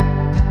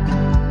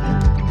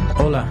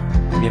Hola,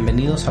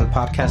 bienvenidos al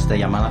podcast de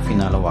Llamada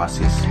Final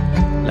Oasis.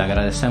 Le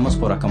agradecemos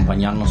por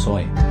acompañarnos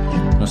hoy.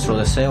 Nuestro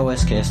deseo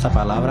es que esta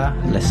palabra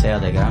le sea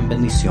de gran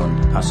bendición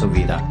a su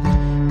vida,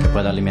 que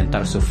pueda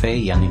alimentar su fe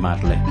y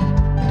animarle.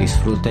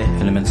 Disfrute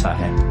el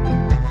mensaje.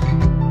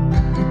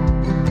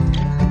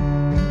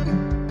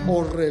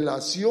 O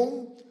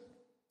relación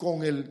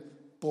con el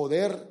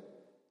poder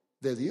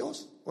de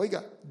Dios.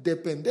 Oiga,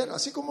 depender,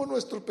 así como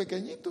nuestros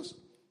pequeñitos.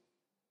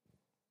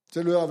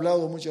 Se lo he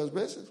hablado muchas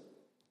veces.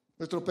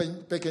 Nuestros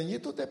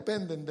pequeñitos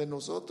dependen de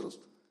nosotros.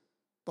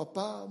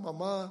 Papá,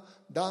 mamá,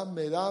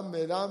 dame.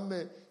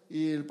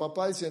 Y el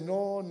papá dice,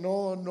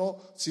 no,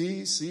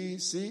 sí.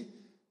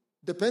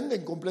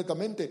 Dependen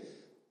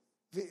completamente.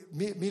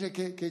 Mire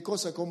qué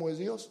cosa, cómo es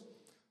Dios.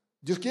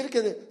 Dios quiere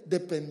que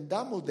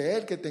dependamos de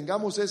Él, que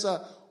tengamos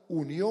esa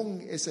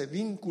unión, ese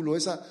vínculo,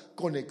 esa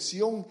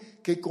conexión,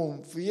 que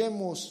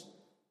confiemos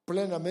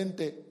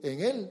plenamente en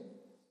Él.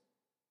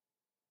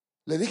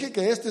 Le dije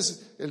que este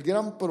es el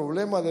gran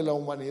problema de la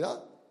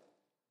humanidad.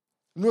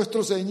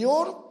 Nuestro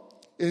Señor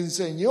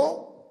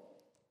enseñó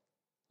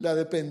la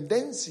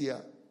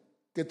dependencia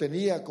que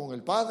tenía con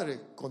el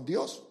Padre, con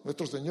Dios,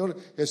 nuestro Señor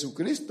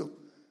Jesucristo.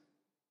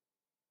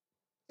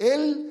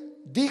 Él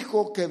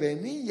dijo que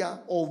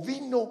venía o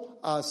vino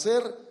a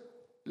hacer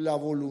la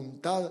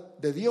voluntad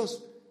de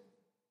Dios.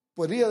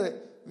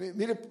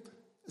 Mire,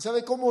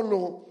 ¿sabe cómo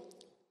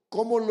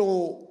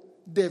lo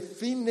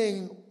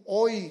definen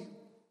hoy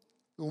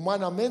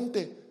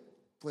humanamente?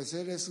 Pues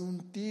eres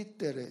un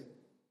títere,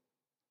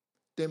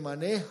 te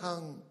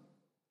manejan.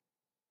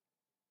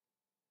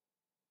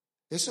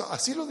 Eso,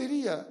 así lo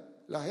diría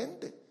la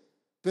gente.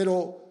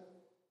 Pero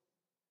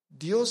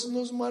Dios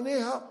nos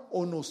maneja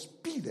o nos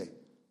pide.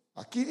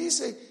 Aquí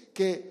dice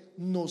que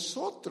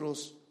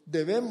nosotros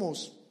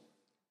debemos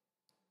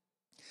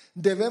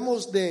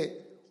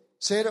de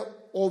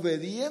ser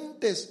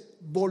obedientes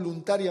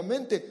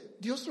voluntariamente.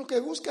 Dios lo que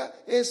busca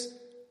es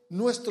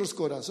nuestros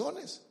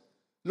corazones.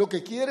 Lo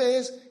que quiere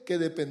es que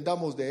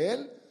dependamos de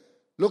Él.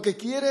 Lo que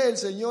quiere el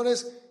Señor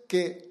es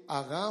que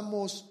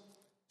hagamos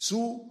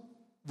su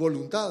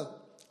voluntad.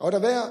 Ahora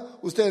vea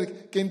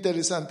usted qué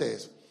interesante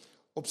es.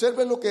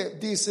 Observe lo que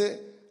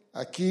dice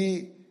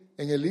aquí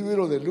en el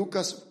libro de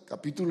Lucas,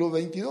 capítulo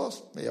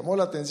 22. Me llamó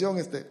la atención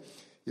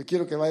yo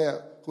quiero que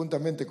vaya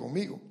juntamente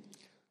conmigo.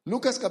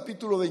 Lucas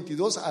capítulo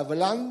 22,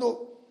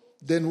 hablando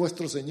de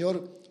nuestro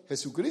Señor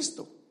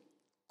Jesucristo,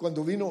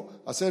 cuando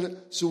vino a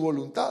hacer su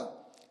voluntad.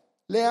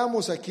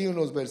 Leamos aquí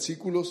unos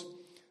versículos.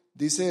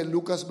 Dice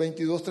Lucas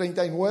 22,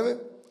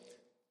 39.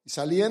 Y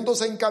saliendo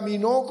se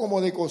encaminó como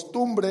de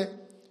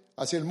costumbre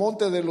hacia el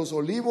monte de los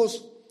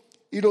olivos,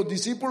 y los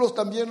discípulos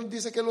también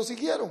dice que lo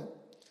siguieron.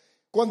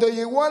 Cuando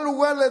llegó al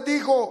lugar les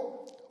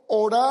dijo: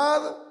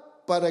 orad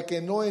para que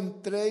no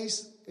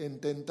entréis en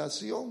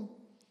tentación.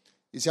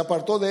 Y se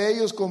apartó de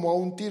ellos como a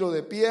un tiro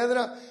de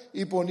piedra,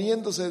 y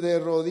poniéndose de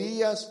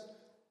rodillas,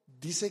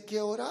 dice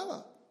que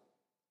oraba.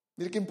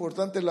 Mire qué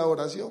importante es la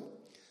oración.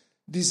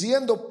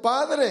 Diciendo: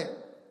 Padre,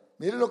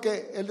 mire lo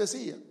que él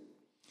decía: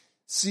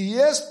 si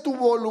es tu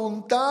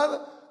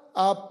voluntad,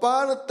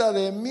 aparta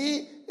de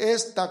mí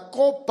esta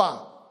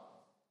copa,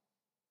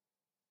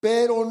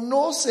 pero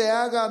no se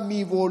haga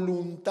mi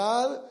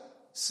voluntad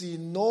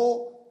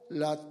sino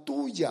la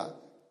tuya.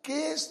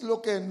 ¿Qué es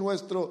lo que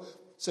nuestro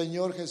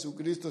Señor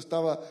Jesucristo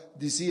estaba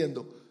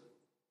diciendo?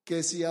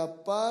 Que si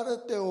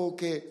aparte o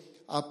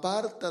que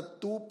aparta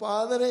tu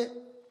Padre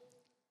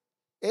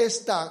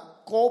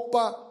esta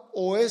copa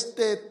o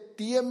este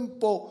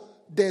tiempo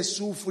de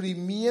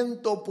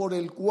sufrimiento por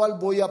el cual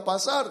voy a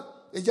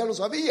pasar. Él ya lo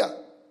sabía.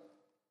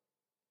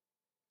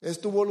 ¿Es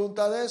tu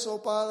voluntad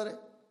eso, Padre?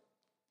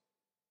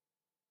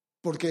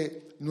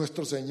 Porque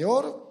nuestro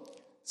Señor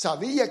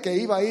sabía que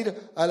iba a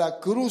ir a la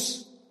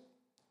cruz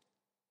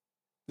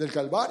del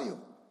Calvario.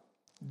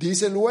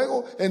 Dice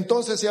luego: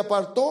 entonces se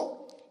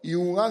apartó, y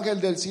un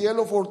ángel del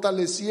cielo,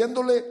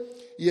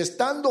 fortaleciéndole y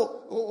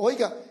estando,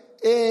 oiga,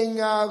 en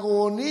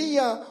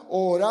agonía,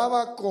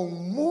 oraba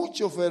con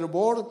mucho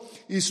fervor,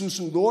 y su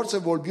sudor se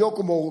volvió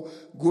como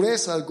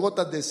gruesas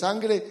gotas de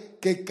sangre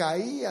que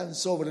caían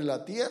sobre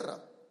la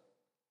tierra.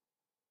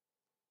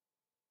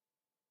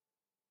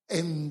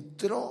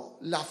 Entró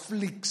la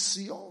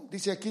aflicción.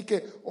 Dice aquí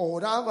que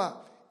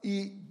oraba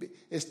y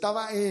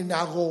estaba en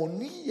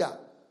agonía,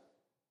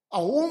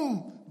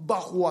 aún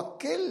bajo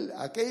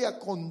aquella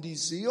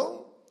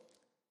condición.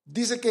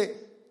 Dice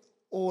que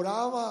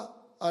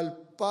oraba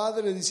al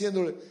Padre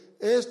diciéndole: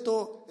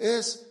 ¿esto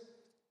es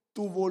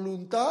tu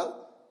voluntad?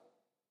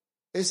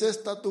 ¿Es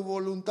esta tu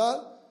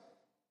voluntad?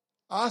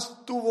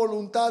 Haz tu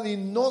voluntad y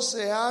no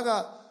se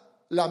haga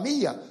la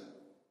mía.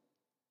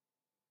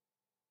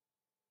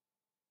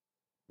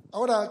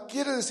 Ahora,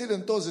 quiere decir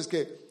entonces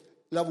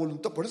que la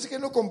voluntad, por eso es que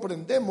no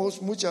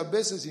comprendemos muchas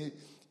veces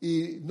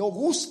y no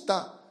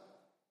gusta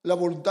la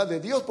voluntad de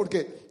Dios,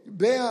 porque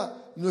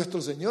vea,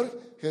 nuestro Señor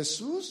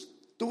Jesús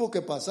tuvo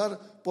que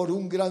pasar por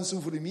un gran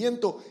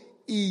sufrimiento,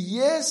 y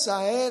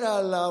esa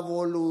era la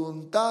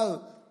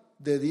voluntad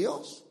de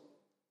Dios.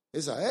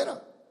 Esa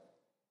era.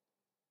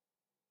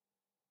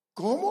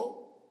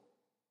 ¿Cómo?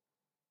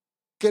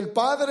 que el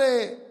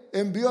Padre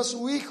envió a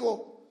su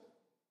Hijo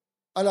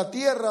a la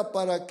tierra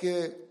para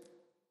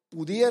que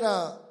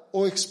pudiera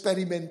o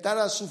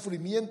experimentara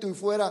sufrimiento y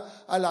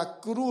fuera a la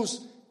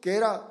cruz, que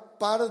era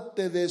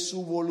parte de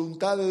su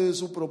voluntad y de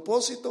su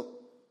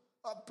propósito.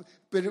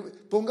 Pero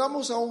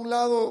pongamos a un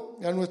lado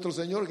a nuestro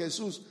Señor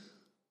Jesús.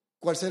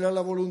 ¿Cuál será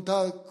la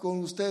voluntad con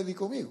usted y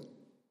conmigo?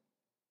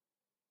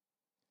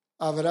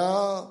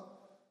 ¿Habrá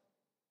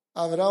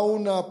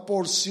una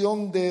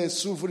porción de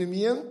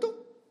sufrimiento?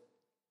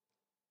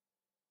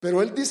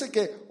 Pero Él dice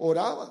que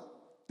oraba,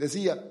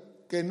 decía,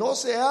 que no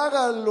se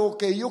haga lo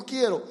que yo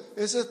quiero.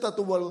 ¿Es esta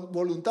tu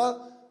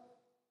voluntad?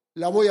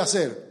 La voy a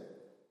hacer.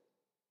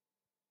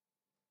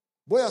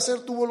 Voy a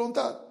hacer tu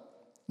voluntad,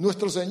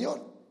 nuestro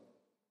Señor.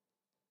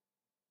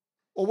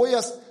 O voy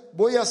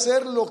a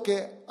hacer lo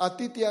que a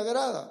ti te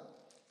agrada.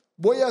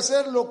 Voy a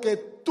hacer lo que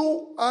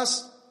tú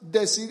has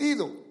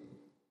decidido.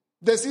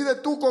 Decide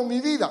tú con mi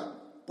vida.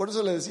 Por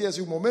eso le decía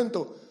hace un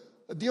momento,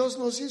 Dios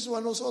nos hizo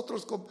a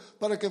nosotros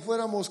para que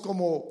fuéramos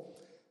como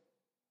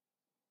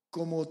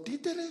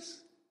títeres.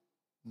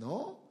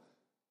 No,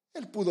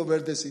 Él pudo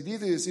haber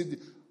decidido y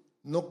decir,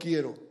 no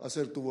quiero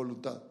hacer tu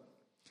voluntad.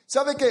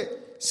 ¿Sabe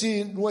que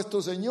si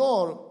nuestro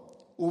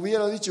Señor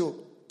hubiera dicho,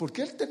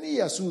 porque Él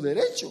tenía su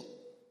derecho,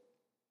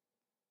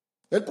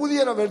 Él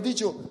pudiera haber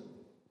dicho,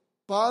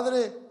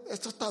 Padre,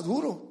 esto está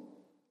duro,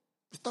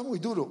 está muy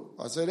duro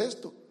hacer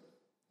esto,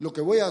 lo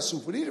que voy a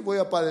sufrir, voy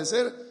a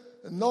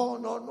padecer,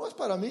 no es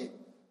para mí,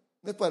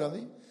 no es para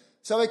mí.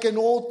 ¿Sabe que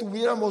no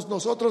tuviéramos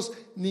nosotros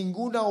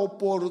ninguna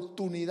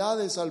oportunidad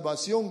de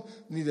salvación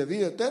ni de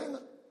vida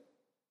eterna?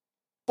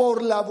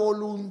 Por la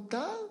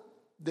voluntad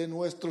de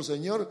nuestro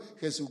Señor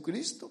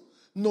Jesucristo,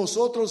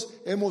 nosotros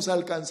hemos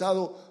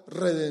alcanzado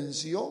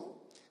redención,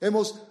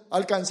 hemos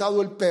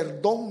alcanzado el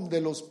perdón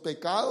de los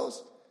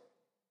pecados,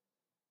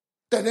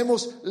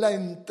 tenemos la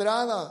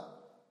entrada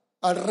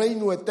al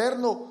reino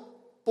eterno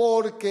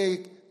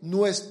porque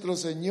nuestro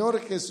Señor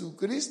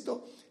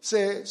Jesucristo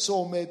se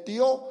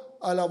sometió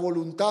a la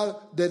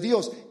voluntad de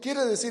Dios.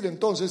 Quiere decir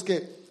entonces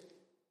que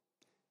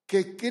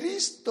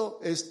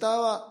Cristo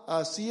estaba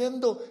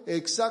haciendo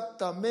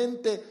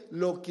exactamente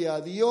lo que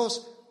a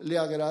Dios le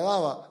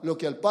agradaba, lo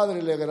que al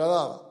Padre le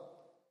agradaba.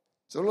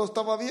 Solo lo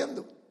estaba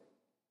viendo,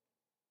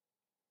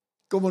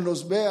 como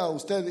nos ve a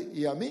usted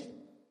y a mí.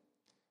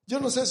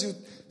 Yo no sé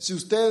si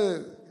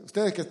ustedes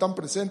que están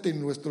presentes y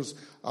nuestros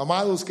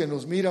amados que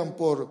nos miran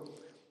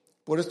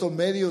por estos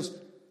medios,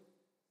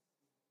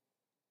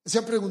 ¿se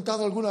han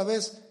preguntado alguna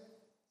vez,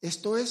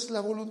 ¿esto es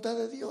la voluntad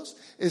de Dios?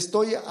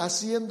 ¿Estoy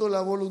haciendo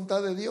la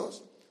voluntad de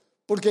Dios?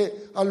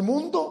 Porque al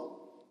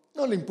mundo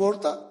no le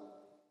importa.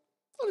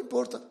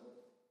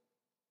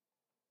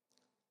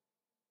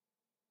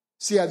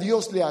 Si a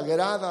Dios le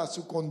agrada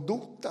su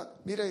conducta,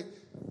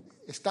 mire,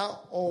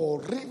 está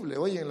horrible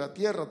hoy en la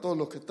tierra todo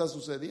lo que está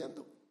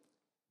sucediendo.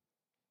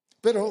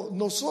 Pero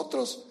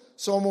nosotros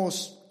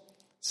somos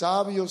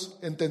sabios,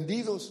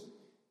 entendidos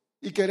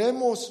y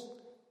queremos,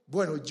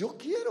 yo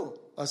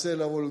quiero hacer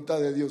la voluntad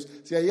de Dios.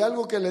 Si hay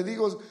algo que le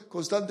digo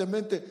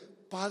constantemente,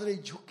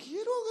 Padre, yo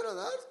quiero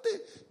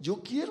agradarte,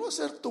 yo quiero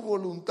hacer tu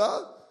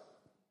voluntad.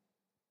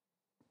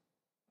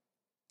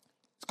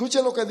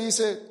 Escuche lo que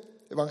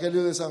dice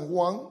Evangelio de San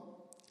Juan.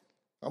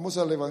 Vamos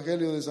al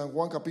Evangelio de San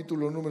Juan,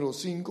 capítulo número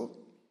 5.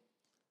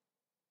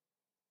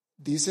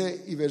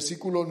 Dice, y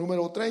versículo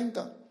número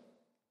 30.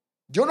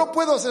 Yo no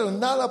puedo hacer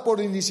nada por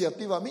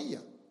iniciativa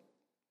mía.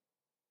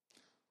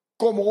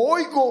 Como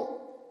oigo,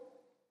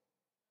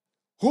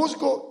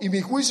 juzgo y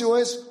mi juicio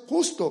es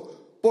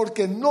justo,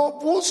 porque no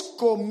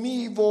busco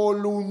mi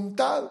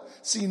voluntad,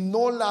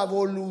 sino la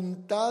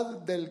voluntad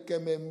del que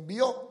me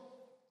envió.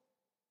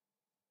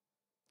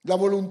 La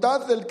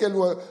voluntad del que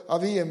lo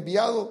había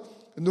enviado,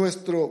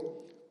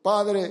 nuestro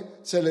Padre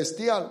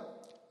Celestial.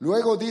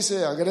 Luego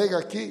dice, agrega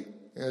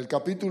aquí, en el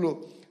capítulo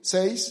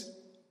 6,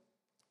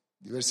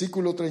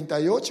 versículo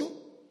 38,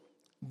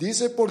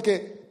 dice,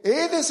 porque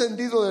he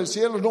descendido del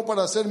cielo no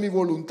para hacer mi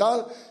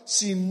voluntad,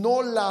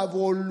 sino la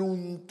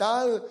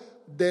voluntad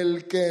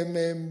del que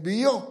me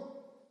envió.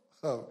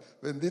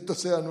 Bendito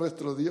sea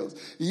nuestro Dios.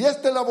 Y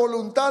esta es la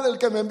voluntad del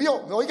que me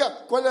envió.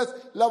 Oiga, ¿cuál es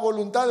la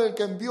voluntad del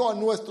que envió a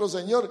nuestro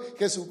Señor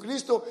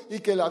Jesucristo y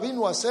que la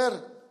vino a hacer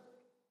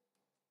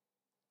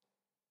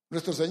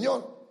nuestro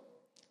Señor?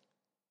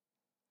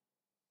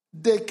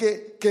 De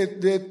que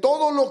de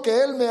todo lo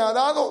que Él me ha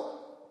dado,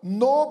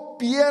 no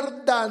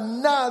pierda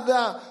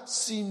nada,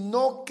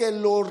 sino que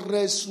lo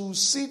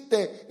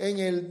resucite en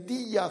el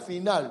día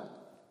final.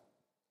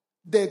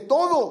 De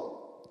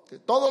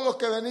todos los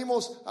que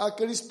venimos a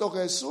Cristo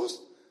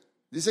Jesús,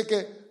 dice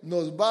que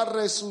nos va a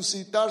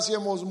resucitar si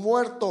hemos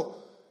muerto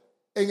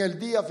en el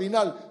día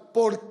final,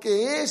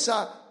 porque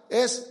esa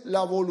es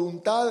la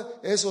voluntad,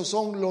 esos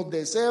son los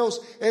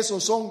deseos,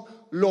 esos son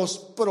los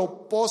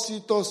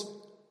propósitos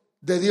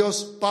de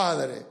Dios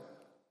Padre.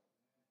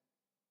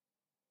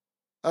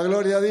 A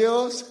gloria a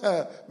Dios.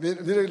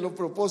 Miren los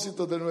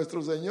propósitos de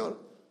nuestro Señor.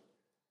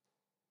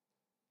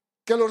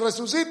 Que lo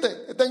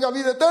resucite, que tenga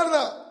vida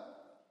eterna.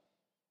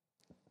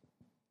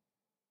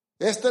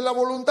 Esta es la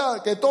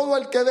voluntad, que todo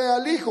el que vea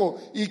al Hijo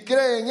y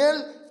cree en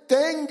Él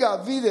tenga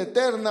vida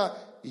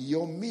eterna. Y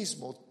yo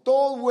mismo,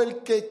 todo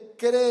el que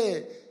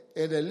cree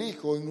en el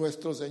Hijo, en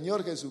nuestro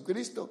Señor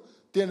Jesucristo,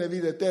 tiene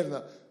vida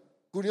eterna.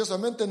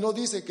 Curiosamente no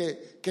dice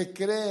que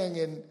crean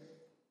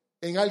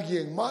en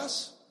alguien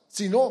más,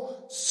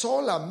 sino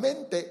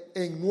solamente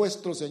en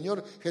nuestro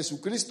Señor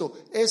Jesucristo.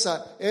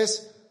 Esa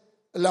es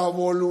la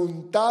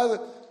voluntad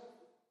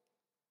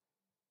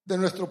de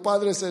nuestro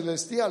Padre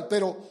Celestial.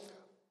 Pero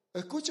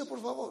escuche por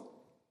favor,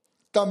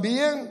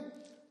 también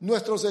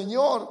nuestro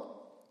Señor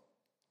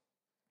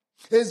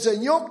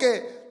enseñó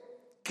que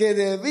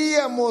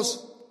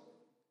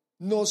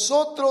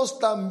nosotros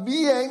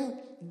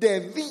también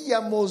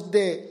debíamos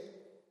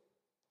de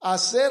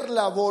hacer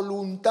la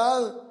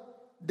voluntad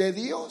de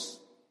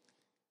Dios,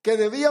 que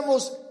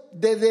debíamos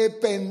de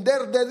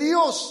depender de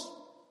Dios.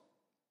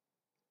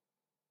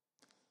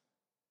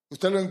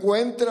 Usted lo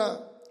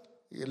encuentra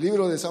en el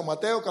libro de San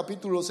Mateo,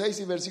 capítulo 6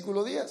 y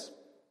versículo 10.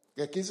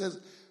 Que aquí es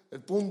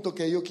el punto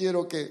que yo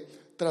quiero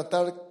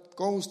tratar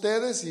con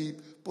ustedes y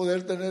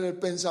poder tener el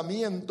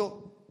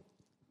pensamiento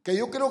que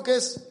yo creo que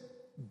es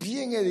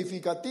bien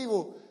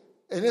edificativo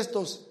en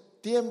estos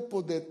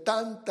tiempos de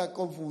tanta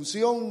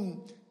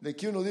confusión, de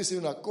que uno dice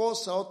una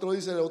cosa, otro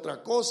dice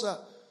otra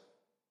cosa.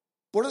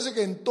 Por eso es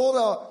que en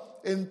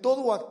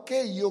todo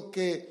aquello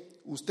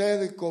que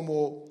usted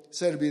como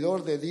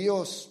servidor de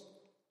Dios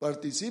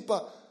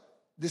participa,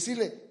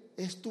 decirle,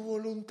 es tu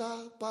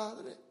voluntad,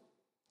 Padre.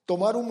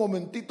 Tomar un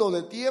momentito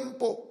de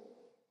tiempo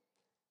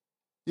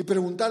y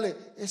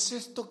preguntarle, ¿es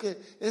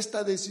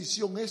esta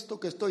decisión, esto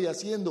que estoy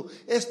haciendo,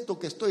 esto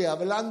que estoy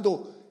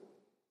hablando,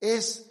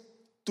 es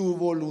tu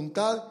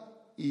voluntad?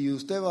 Y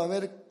usted va a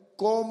ver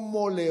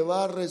cómo le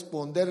va a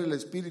responder el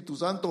Espíritu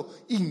Santo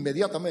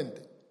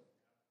inmediatamente.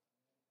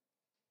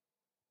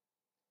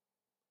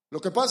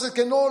 Lo que pasa es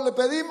que no le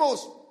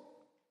pedimos.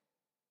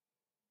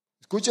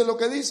 Escuchen lo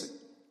que dice.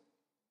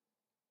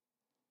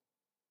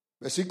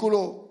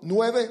 Versículo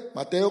 9,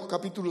 Mateo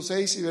capítulo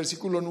 6 y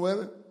versículo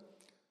 9.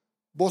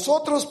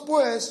 Vosotros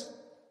pues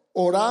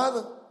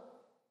orad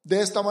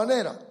de esta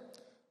manera: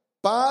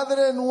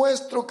 Padre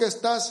nuestro que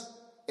estás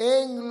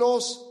en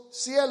los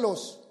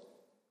cielos,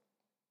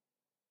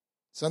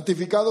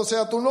 santificado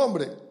sea tu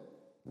nombre.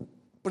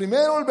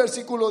 Primero el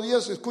versículo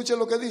 10, escuchen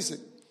lo que dice: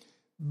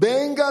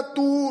 venga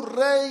tu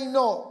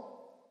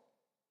reino.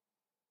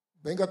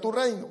 Venga tu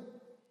reino.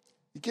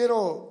 Y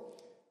quiero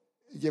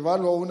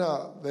llevarlo a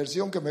una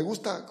versión que me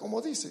gusta,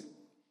 como dice,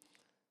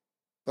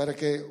 para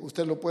que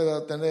usted lo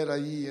pueda tener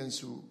ahí en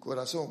su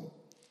corazón.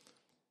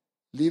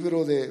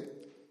 Libro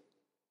de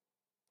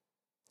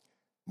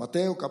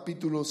Mateo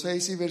capítulo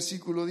 6 y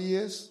versículo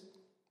 10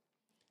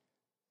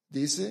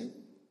 dice: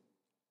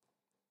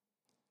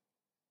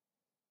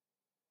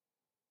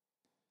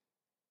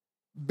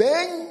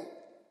 ven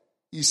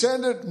y sé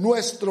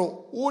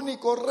nuestro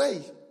único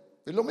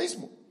rey. Es lo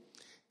mismo.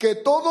 Que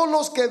todos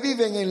los que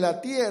viven en la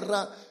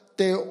tierra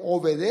te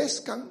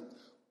obedezcan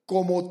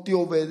como te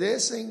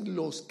obedecen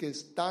los que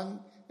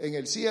están en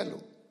el cielo.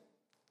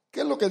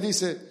 ¿Qué es lo que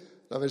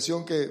dice la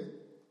versión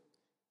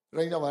que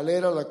Reina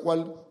Valera, la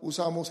cual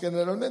usamos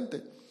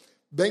generalmente?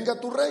 Venga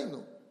tu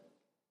reino,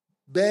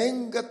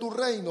 venga tu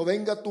reino,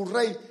 venga tu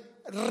rey,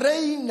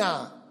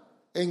 reina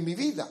en mi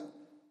vida.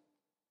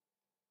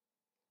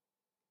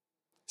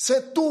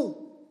 Sé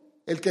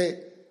tú el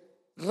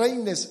que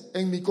reines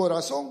en mi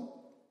corazón.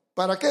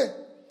 ¿Para qué?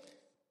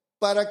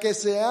 Para que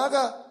se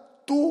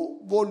haga tu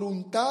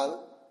voluntad,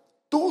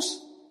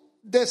 tus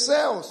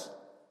deseos.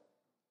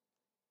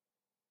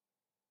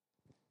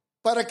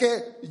 Para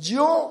que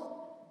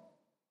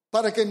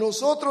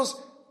nosotros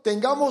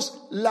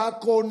tengamos la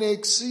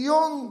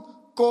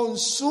conexión con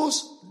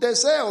sus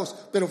deseos.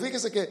 Pero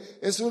fíjese que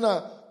es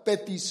una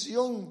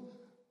petición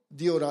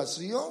de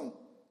oración.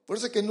 Por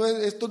eso que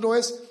esto no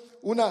es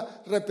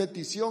una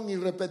repetición y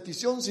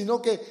repetición,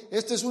 sino que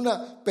esta es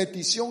una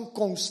petición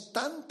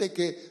constante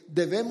que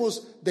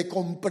debemos de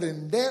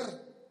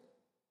comprender.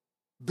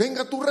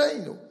 Venga tu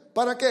reino.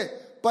 ¿Para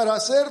qué? Para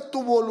hacer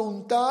tu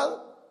voluntad,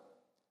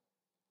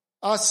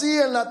 así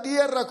en la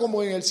tierra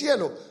como en el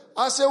cielo.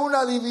 Hace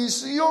una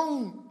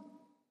división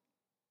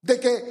de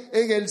que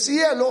en el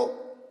cielo,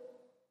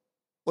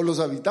 o los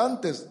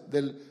habitantes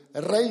del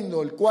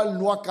reino, el cual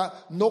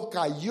no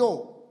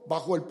cayó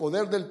bajo el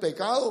poder del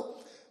pecado,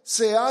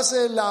 se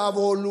hace la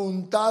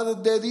voluntad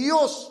de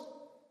Dios,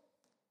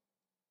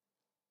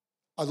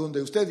 a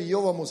donde usted y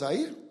yo vamos a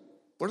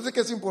ir. Por eso es que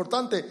es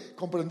importante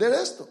comprender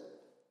esto,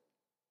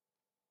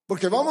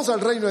 porque vamos al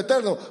reino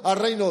eterno, al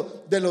reino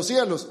de los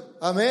cielos.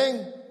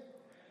 Amén.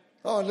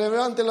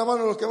 Levanten la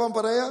mano los que van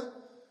para allá.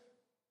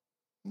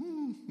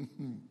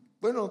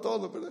 Bueno,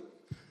 todo, ¿verdad?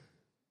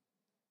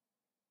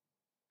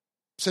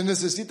 Se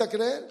necesita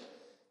creer.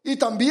 Y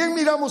también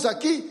miramos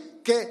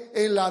aquí que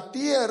en la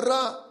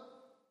tierra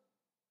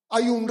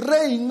hay un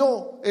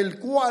reino el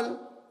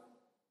cual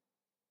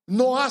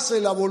no hace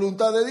la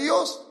voluntad de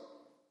Dios,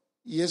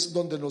 y es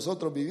donde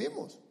nosotros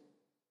vivimos.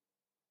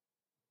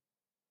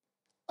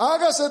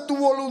 Hágase tu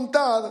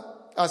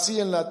voluntad, así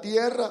en la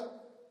tierra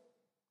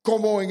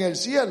como en el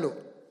cielo.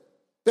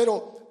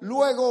 Pero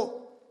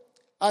luego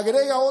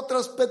agrega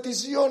otras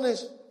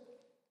peticiones.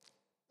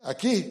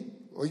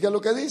 Aquí, oiga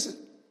lo que dice.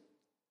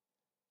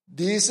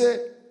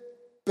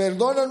 Dice,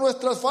 perdona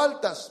nuestras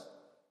faltas,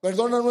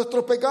 perdona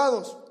nuestros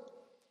pecados.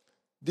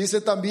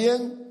 Dice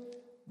también,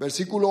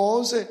 versículo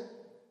 11,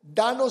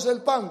 danos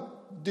el pan.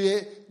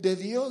 De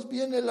Dios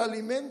viene el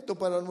alimento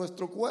para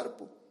nuestro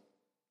cuerpo,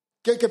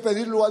 que hay que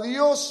pedirlo a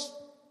Dios.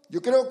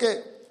 Yo creo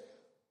que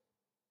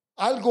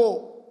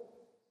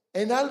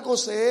en algo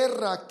se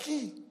erra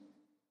aquí.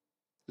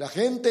 La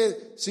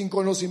gente sin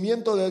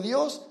conocimiento de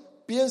Dios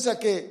piensa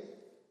que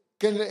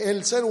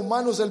el ser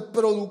humano es el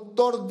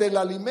productor del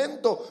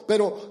alimento,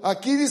 pero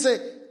aquí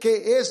dice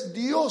que es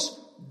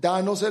Dios.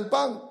 Danos el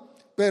pan,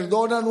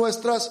 perdona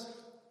nuestros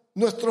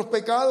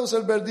pecados,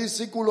 el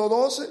versículo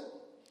 12.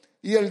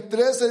 Y el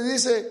 13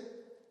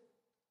 dice,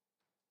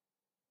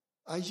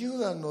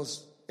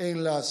 ayúdanos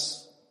en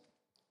las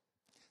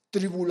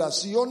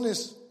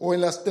tribulaciones o en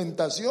las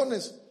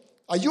tentaciones.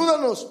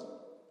 Ayúdanos,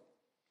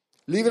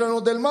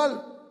 líbranos del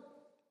mal.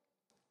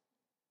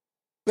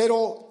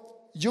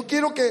 Pero yo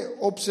quiero que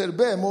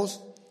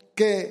observemos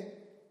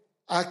que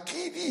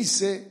aquí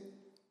dice,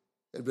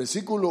 el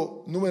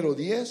versículo número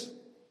 10,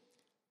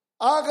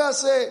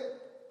 hágase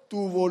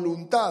tu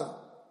voluntad.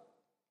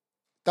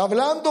 Está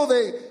hablando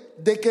de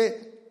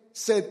que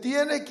se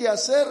tiene que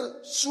hacer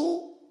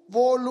su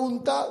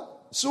voluntad,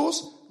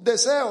 sus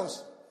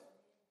deseos.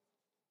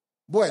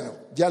 Bueno,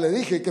 ya le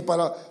dije que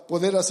para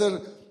poder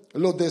hacer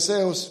los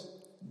deseos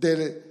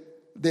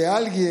de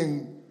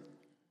alguien,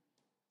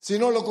 si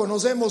no lo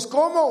conocemos,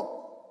 ¿cómo?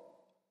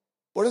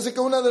 Por eso es que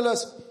una de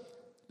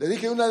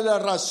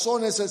las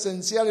razones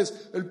esenciales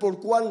el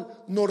por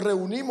cual nos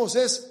reunimos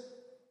es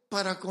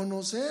para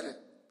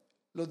conocer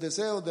los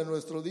deseos de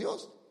nuestro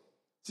Dios.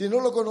 Si no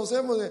lo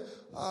conocemos,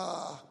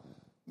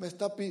 me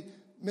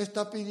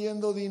está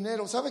pidiendo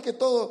dinero. ¿Sabe que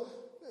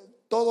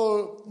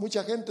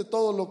mucha gente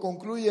todo lo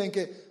concluye en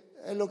que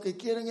lo que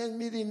quieren es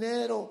mi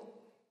dinero?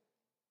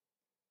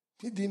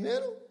 ¿Mi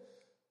dinero?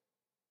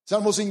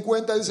 Salmo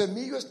 50 dice,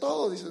 mío es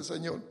todo, dice el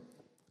Señor.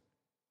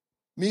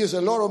 Mío es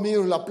el oro,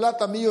 mío es la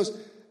plata, mío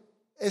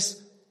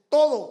es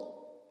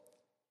todo.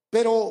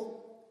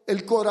 Pero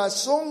el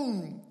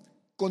corazón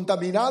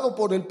contaminado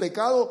por el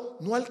pecado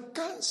no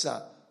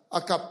alcanza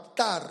a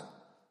captar.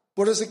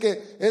 Por eso es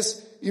que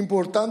es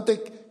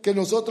importante que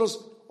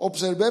nosotros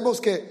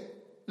observemos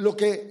que lo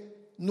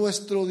que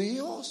nuestro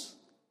Dios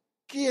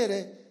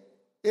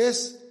quiere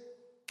es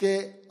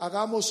que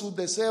hagamos sus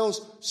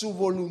deseos, su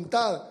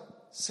voluntad.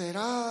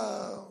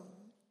 ¿Será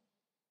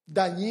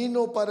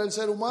dañino para el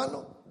ser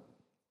humano?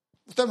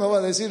 Usted me va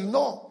a decir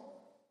no,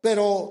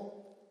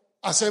 pero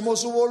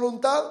hacemos su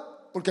voluntad,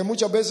 porque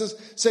muchas veces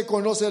se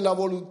conoce la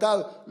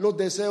voluntad, los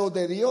deseos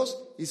de Dios,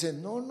 y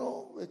dicen,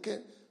 no, es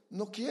que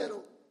no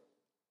quiero,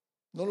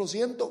 no lo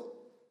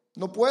siento,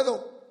 no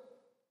puedo.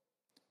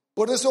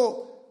 Por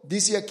eso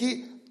dice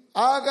aquí,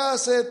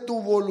 hágase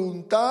tu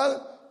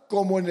voluntad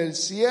como en el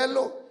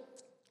cielo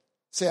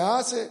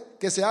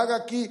que se haga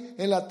aquí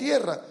en la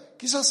tierra.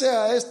 Quizás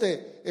sea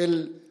este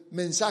el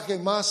mensaje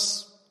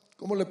más,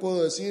 ¿cómo le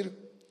puedo decir?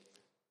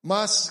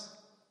 Más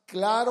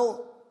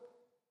claro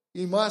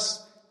y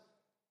más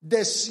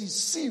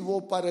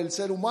decisivo para el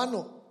ser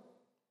humano,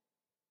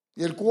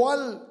 y el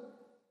cual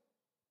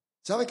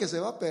sabe que se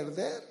va a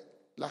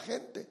perder la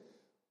gente,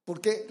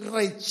 porque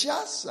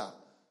rechaza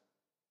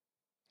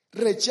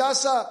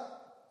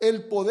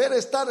el poder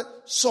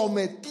estar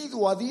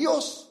sometido a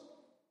Dios.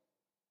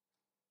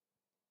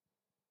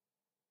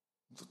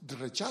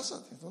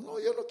 Rechaza, no,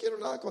 yo no quiero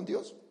nada con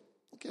Dios,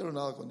 no quiero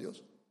nada con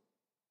Dios.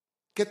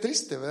 Qué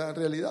triste, ¿verdad? En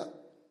realidad.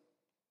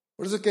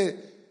 Por eso es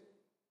que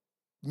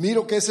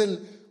miro que es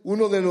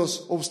uno de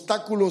los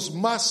obstáculos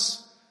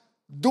más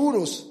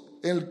duros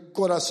en el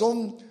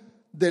corazón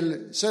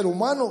del ser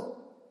humano.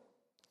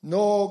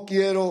 No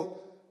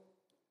quiero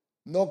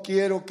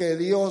que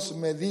Dios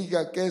me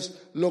diga qué es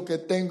lo que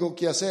tengo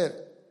que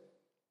hacer,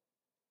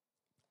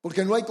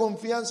 porque no hay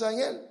confianza en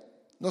Él,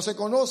 no se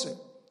conoce.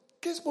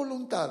 ¿Qué es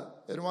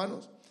voluntad,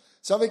 hermanos?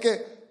 ¿Sabe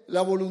que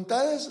la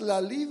voluntad es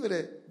la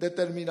libre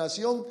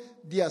determinación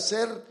de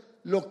hacer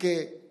lo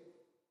que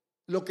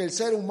el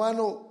ser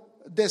humano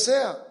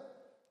desea?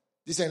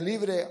 Dicen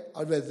libre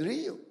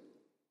albedrío.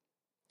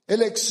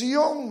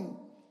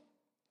 Elección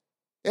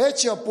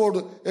hecha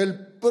por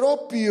el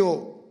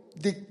propio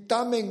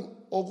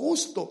dictamen o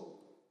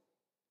gusto.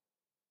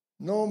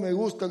 No me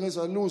gustan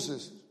esas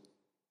luces.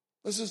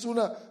 Esa es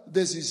una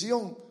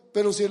decisión.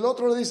 Pero si el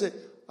otro le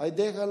dice, ay,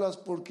 déjalas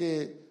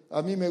porque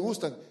a mí me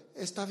gustan,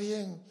 está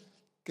bien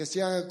que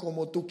se haga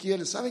como tú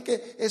quieres. ¿Sabe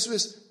qué? Eso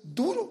es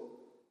duro.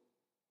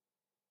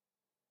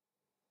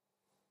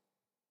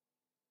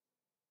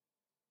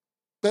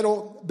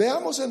 Pero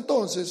veamos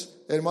entonces,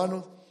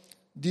 hermanos,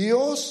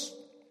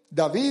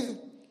 David,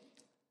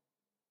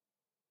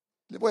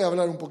 le voy a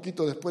hablar un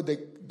poquito después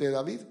de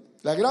David.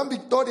 La gran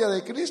victoria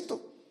de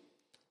Cristo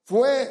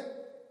fue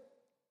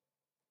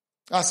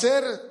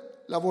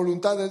hacer la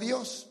voluntad de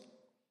Dios.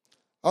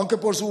 Aunque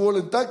por su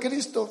voluntad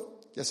Cristo,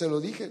 ya se lo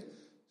dije,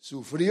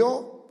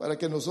 sufrió para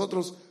que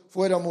nosotros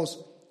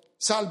fuéramos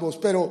salvos,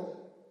 pero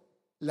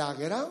la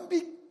gran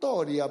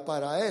victoria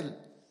para Él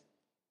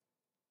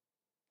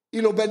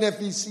y los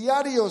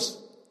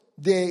beneficiarios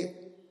de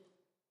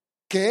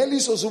que Él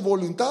hizo su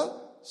voluntad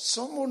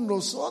somos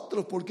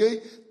nosotros, porque hoy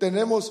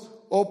tenemos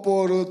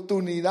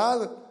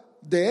oportunidad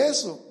de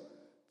eso.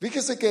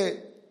 Fíjese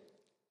que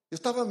yo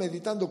estaba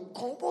meditando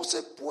cómo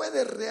se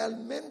puede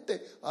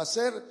realmente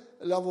hacer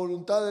la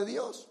voluntad de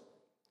Dios.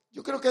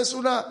 Yo creo que es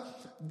una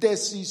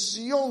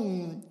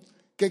decisión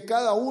que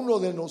cada uno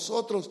de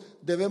nosotros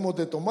debemos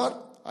de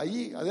tomar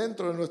ahí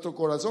adentro de nuestro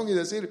corazón y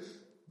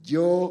decir: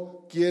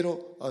 yo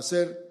quiero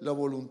hacer la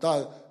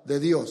voluntad de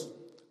Dios.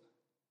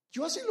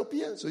 Yo así lo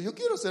pienso, yo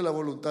quiero hacer la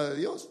voluntad de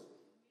Dios.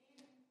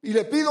 Y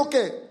le pido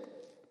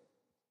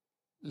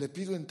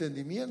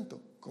entendimiento,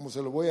 como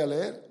se lo voy a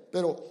leer.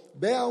 Pero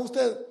vea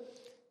usted,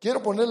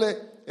 quiero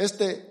ponerle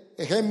este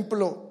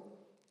ejemplo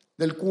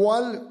del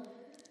cual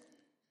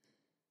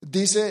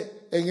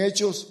dice en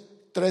Hechos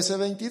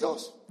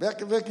 13:22. Vea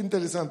que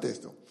interesante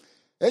esto.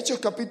 Hechos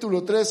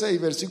capítulo 13 y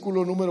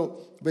versículo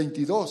número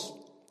 22.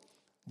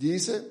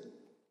 Dice: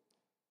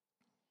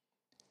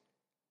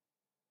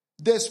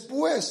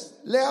 después,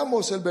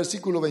 leamos el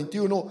versículo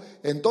 21.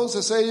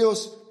 Entonces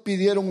ellos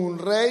pidieron un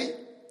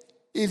rey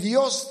y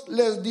Dios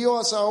les dio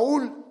a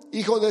Saúl,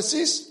 hijo de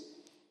Cis,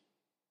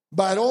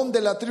 varón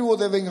de la tribu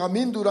de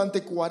Benjamín,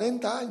 durante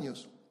 40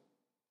 años.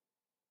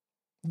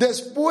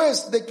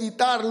 Después de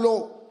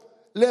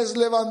quitarlo, les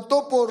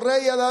levantó por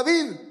rey a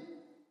David,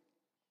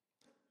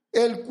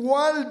 el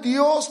cual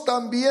Dios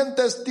también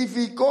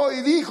testificó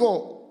y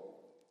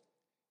dijo: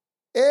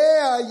 he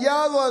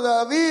hallado a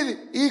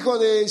David, hijo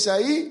de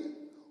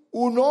Isaí,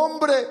 un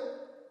hombre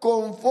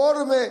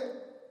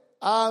conforme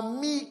a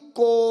mi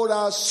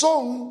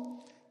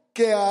corazón,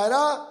 que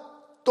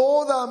hará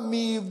toda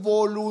mi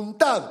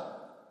voluntad.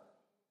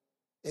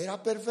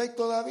 ¿Era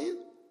perfecto David?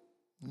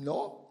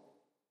 No.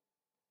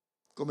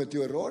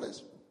 Cometió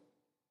errores.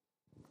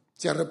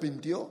 Se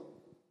arrepintió.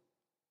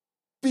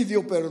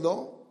 Pidió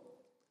perdón.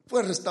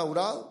 Fue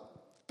restaurado.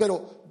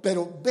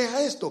 Pero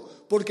vea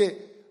esto,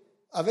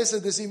 porque a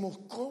veces decimos: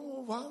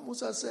 ¿cómo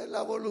vamos a hacer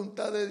la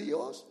voluntad de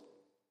Dios?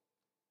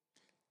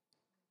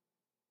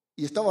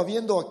 Y estaba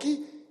viendo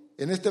aquí,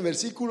 en este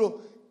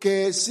versículo,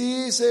 que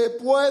sí se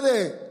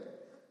puede.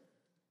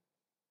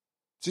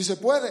 Sí se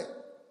puede.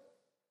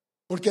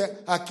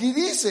 Porque aquí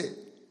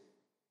dice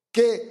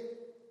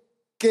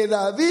que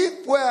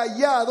David fue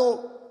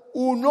hallado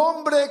un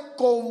hombre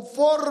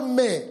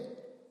conforme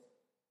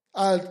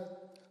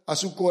a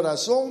su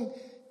corazón,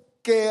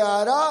 que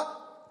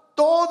hará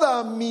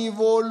toda mi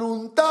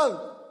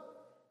voluntad.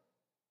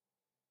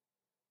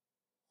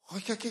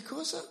 Oiga, qué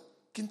cosa,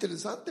 qué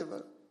interesante,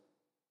 ¿verdad?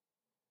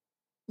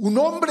 Un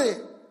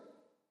hombre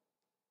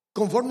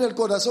conforme al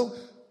corazón.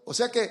 O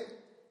sea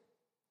que,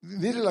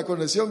 mire la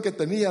conexión que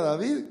tenía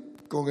David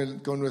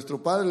con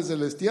nuestro Padre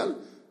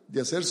Celestial,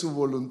 de hacer su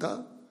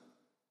voluntad,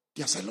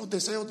 de hacer los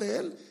deseos de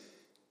Él.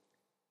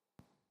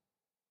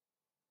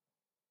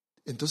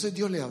 Entonces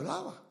Dios le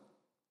hablaba.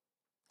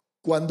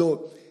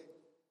 Cuando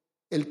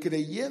el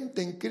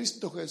creyente en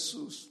Cristo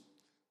Jesús,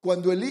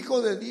 cuando el Hijo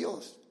de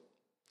Dios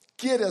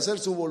quiere hacer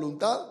su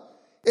voluntad,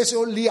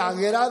 eso le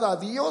agrada a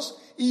Dios,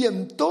 y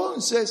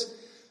entonces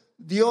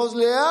Dios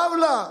le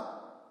habla.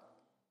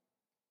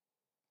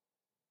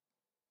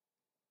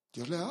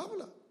 Dios le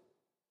habla.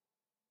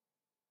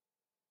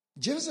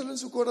 Lléveselo en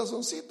su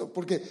corazoncito,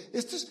 porque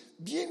esto es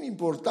bien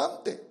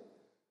importante.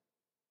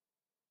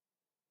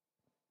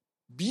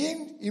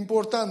 Bien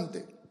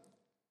importante.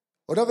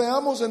 Ahora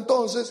veamos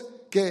entonces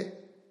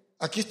que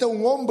aquí está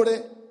un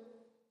hombre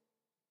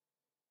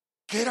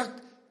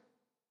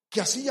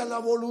que hacía la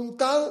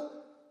voluntad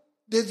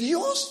de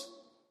Dios.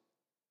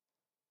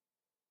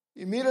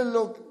 Y miren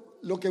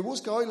lo que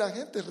busca hoy la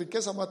gente,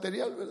 riqueza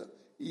material, ¿verdad?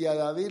 Y a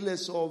David le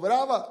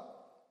sobraba.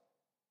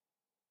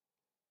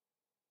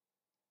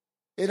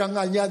 Eran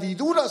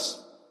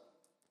añadiduras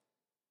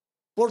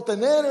por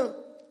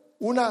tener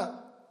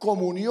una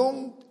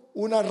comunión,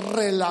 una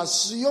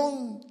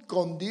relación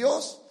con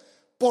Dios,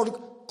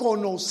 por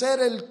conocer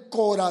el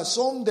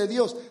corazón de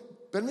Dios.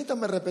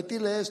 Permítame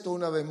repetirle esto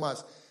una vez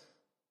más.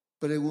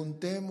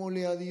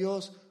 Preguntémosle a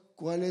Dios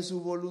cuál es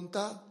su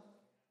voluntad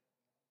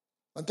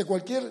ante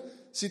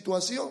cualquier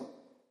situación.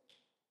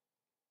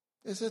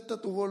 ¿Es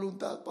esta tu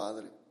voluntad,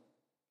 Padre?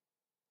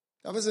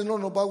 A veces no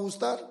nos va a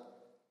gustar,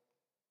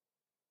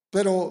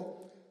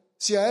 pero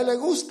si a Él le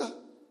gusta,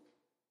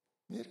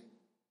 mire,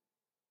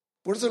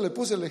 por eso le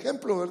puse el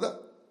ejemplo,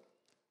 ¿verdad?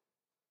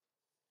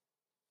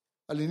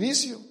 Al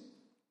inicio,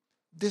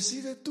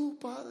 decide tú,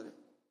 Padre,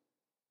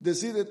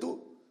 decide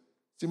tú.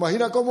 ¿Se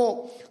imagina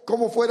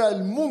cómo fuera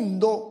el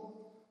mundo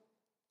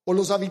o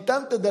los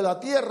habitantes de la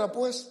tierra,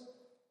 pues?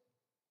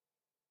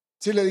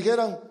 Si le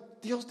dijeran: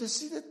 Dios,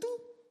 decide tú.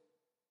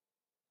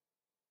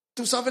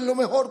 Tú sabes lo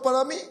mejor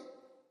para mí.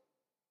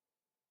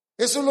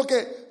 Eso es lo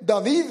que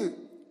David,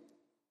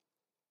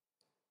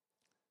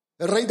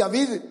 el rey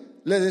David,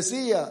 le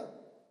decía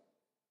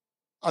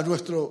a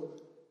nuestro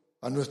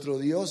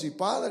Dios y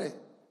Padre: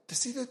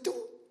 Decide tú.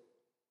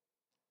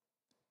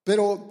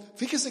 Pero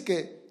fíjese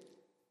que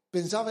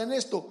pensaba en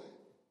esto.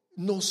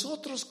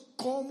 Nosotros,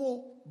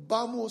 ¿cómo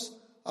vamos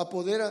a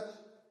poder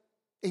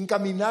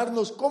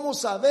encaminarnos? ¿Cómo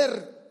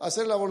saber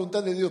hacer la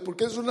voluntad de Dios?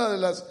 Porque es una de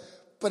las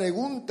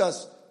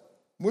preguntas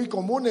muy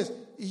comunes.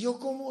 ¿Y yo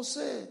cómo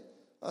sé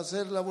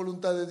hacer la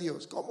voluntad de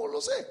Dios? ¿Cómo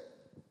lo sé?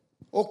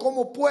 ¿O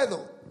cómo puedo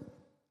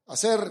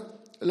hacer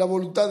la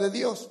voluntad de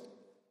Dios?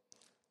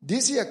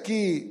 Dice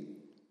aquí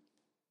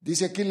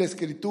la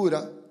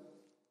Escritura.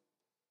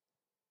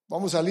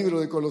 Vamos al libro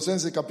de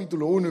Colosenses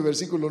capítulo 1 y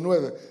versículo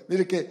 9.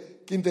 Mire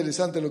qué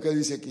interesante lo que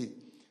dice aquí.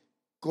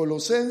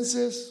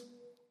 Colosenses,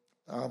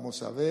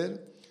 vamos a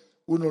ver,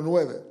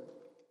 1:9.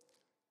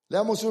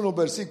 Leamos unos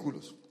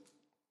versículos.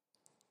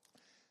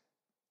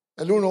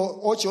 El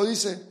 1:8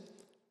 dice,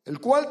 el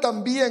cual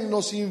también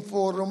nos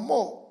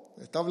informó,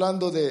 está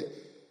hablando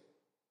de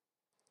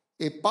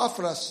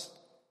Epafras,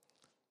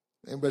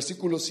 en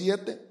versículo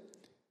 7,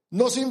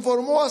 nos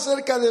informó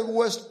acerca de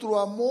vuestro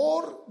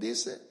amor,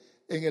 dice,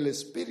 en el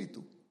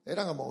Espíritu.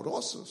 Eran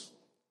amorosos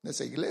en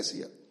esa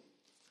iglesia.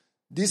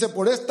 Dice,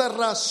 por esta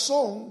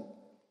razón,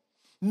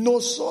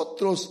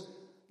 nosotros,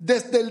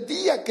 desde el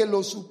día que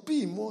lo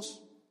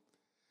supimos,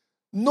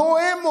 no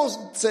hemos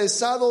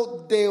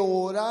cesado de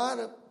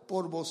orar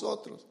por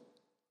vosotros.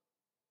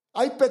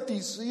 Hay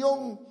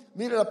petición,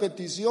 mire la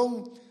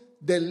petición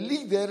del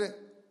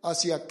líder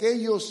hacia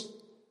aquellos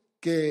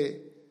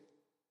que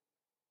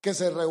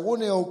se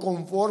reúnen o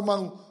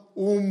conforman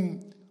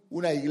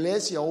una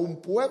iglesia o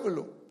un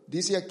pueblo.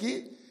 Dice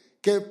aquí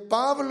que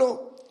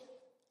Pablo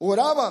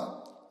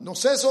oraba, no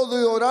ceso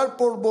de orar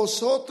por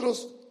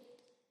vosotros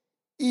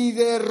y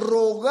de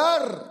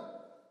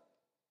rogar.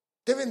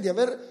 Deben de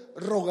haber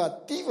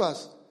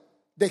rogativas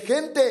de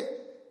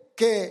gente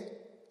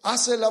que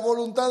hace la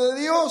voluntad de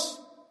Dios.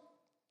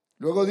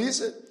 Luego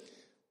dice,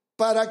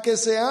 para que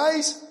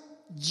seáis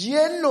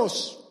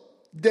llenos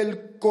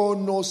del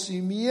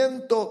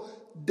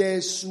conocimiento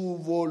de su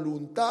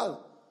voluntad.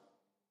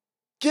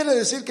 Quiere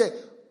decir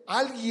que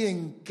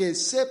alguien que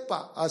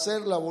sepa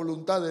hacer la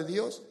voluntad de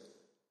Dios,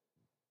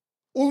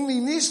 un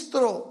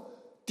ministro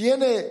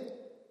tiene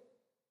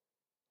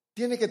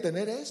que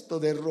tener esto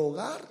de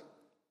rogar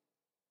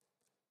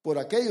por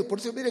aquello. Por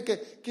eso mire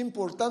qué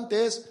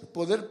importante es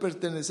poder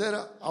pertenecer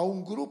a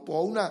un grupo,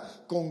 a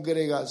una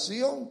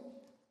congregación.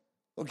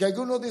 Porque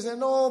algunos dicen,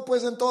 no,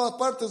 pues en todas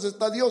partes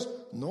está Dios.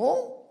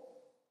 No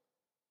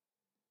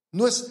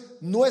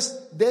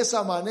es de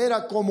esa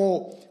manera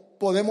como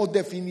podemos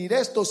definir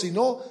esto,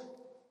 sino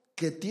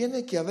que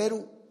tiene que haber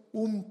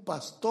un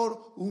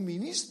pastor, un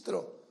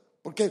ministro.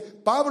 Porque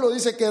Pablo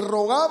dice que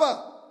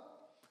rogaba.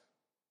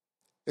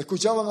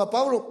 ¿Escuchaban a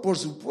Pablo? Por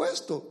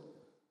supuesto.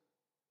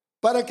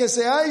 Para que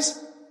seáis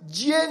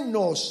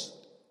llenos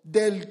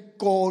del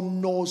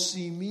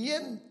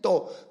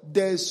conocimiento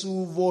de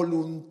su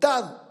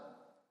voluntad.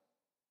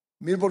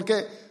 Mire por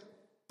qué.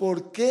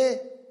 ¿Por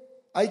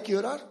qué hay que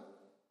orar?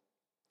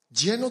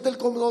 Llenos del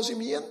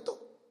conocimiento.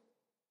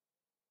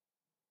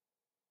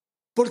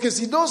 Porque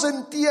si no se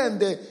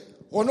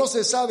entiende o no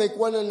se sabe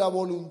cuál es la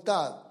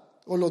voluntad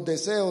o los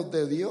deseos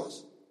de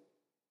Dios,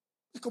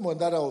 es como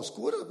andar a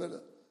oscuras,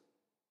 ¿verdad?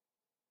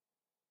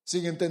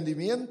 Sin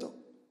entendimiento.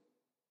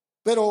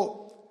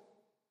 Pero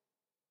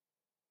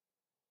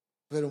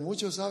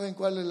muchos saben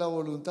cuál es la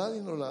voluntad y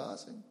no la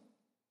hacen.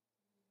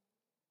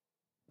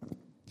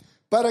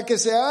 Para que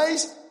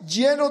seáis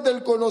llenos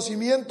del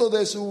conocimiento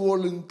de su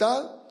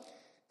voluntad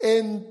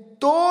en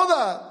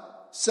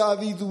toda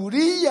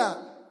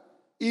sabiduría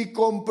y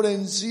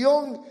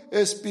comprensión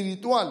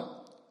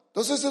espiritual.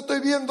 Entonces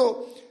estoy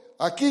viendo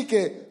aquí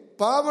que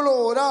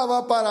Pablo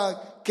oraba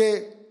para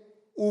que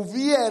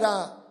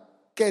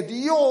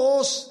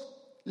Dios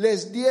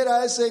les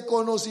diera ese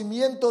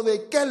conocimiento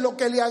de qué es lo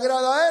que le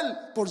agrada a él,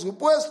 por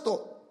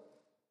supuesto.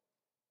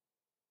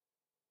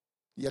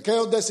 Y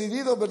aquellos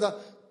decididos, ¿verdad?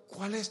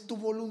 ¿Cuál es tu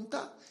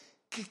voluntad?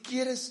 ¿Qué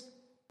quieres,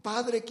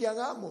 Padre, que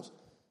hagamos?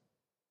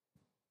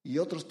 Y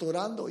otros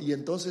orando, y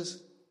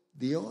entonces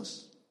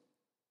Dios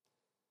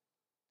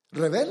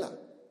revela.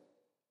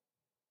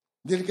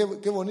 Dile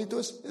qué bonito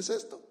es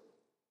esto.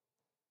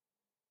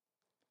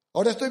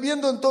 Ahora estoy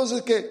viendo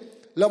entonces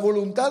que la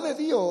voluntad de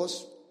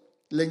Dios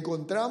la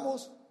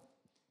encontramos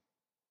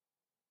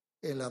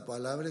en la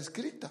palabra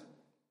escrita,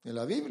 en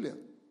la Biblia.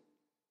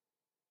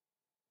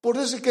 Por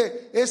eso es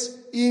que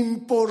es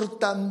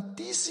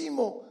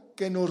importantísimo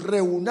que nos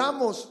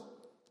reunamos.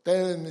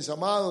 Ustedes, mis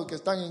amados que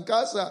están en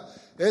casa,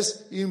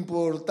 es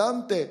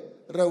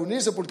importante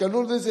reunirse, porque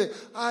algunos dicen,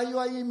 yo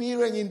ahí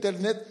miro en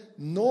internet.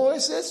 No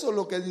es eso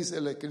lo que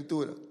dice la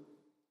Escritura.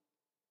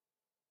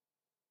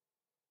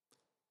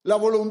 La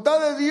voluntad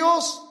de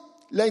Dios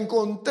la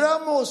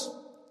encontramos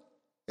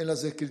en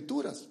las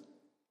Escrituras.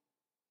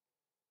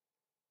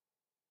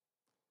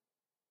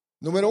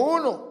 Número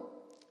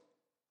 1.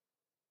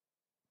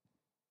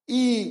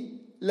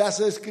 Y las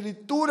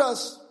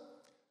Escrituras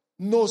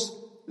nos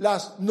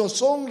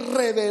son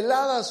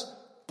reveladas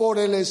por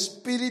el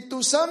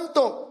Espíritu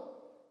Santo.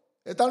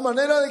 De tal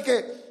manera de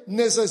que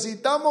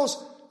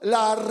necesitamos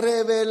la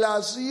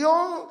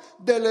revelación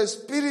del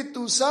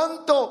Espíritu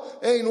Santo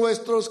en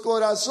nuestros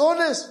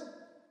corazones.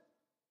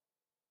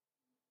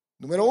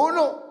 Número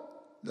 1,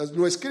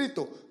 lo he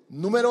escrito.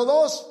 Número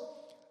 2,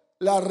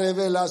 la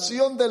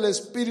revelación del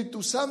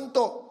Espíritu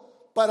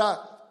Santo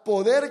para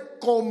poder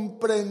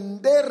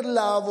comprender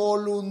la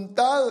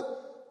voluntad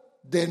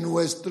de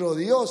nuestro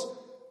Dios.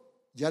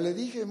 Ya le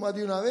dije más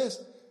de una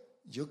vez,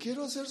 yo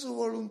quiero hacer su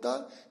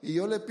voluntad y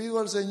yo le pido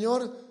al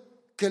Señor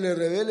que le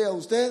revele a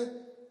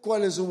usted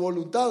cuál es su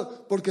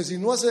voluntad, porque si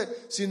no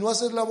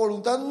haces la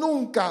voluntad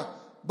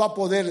nunca va a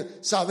poder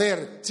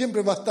saber,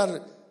 siempre va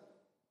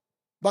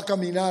a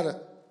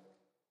caminar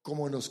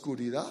como en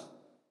oscuridad.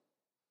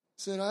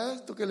 ¿Será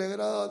esto que le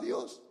agrada a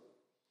Dios?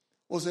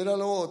 ¿O será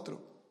lo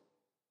otro?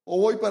 ¿O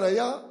voy para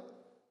allá?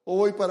 ¿O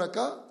voy para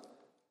acá?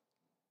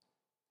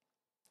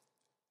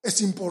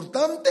 Es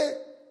importante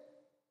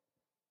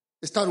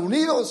estar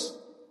unidos,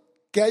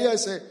 que haya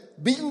ese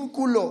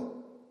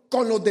vínculo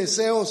con los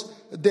deseos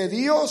de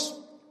Dios.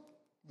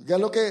 Ya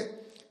lo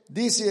que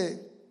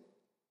dice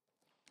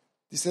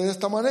de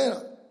esta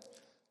manera,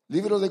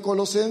 libro de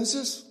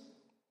Colosenses,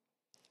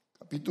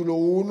 capítulo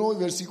 1 y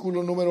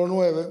versículo número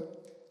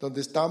 9,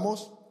 donde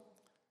estamos,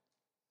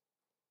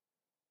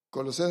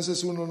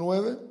 Colosenses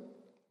 1:9.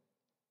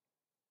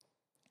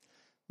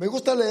 Me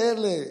gusta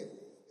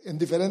leerle en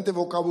diferente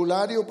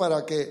vocabulario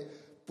para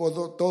que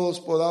todos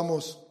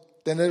podamos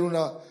tener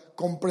una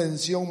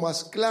comprensión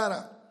más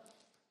clara.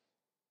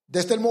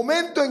 Desde el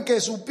momento en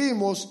que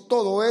supimos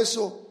todo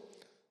eso,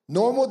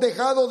 no hemos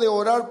dejado de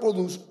orar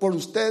por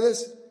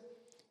ustedes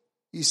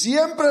y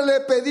siempre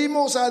le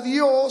pedimos a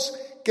Dios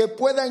que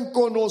puedan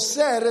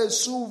conocer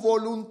su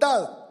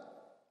voluntad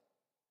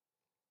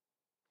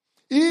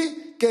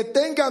y que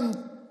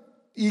tengan,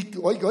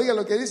 oiga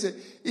lo que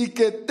dice, y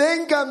que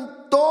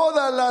tengan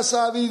toda la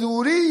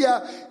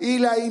sabiduría y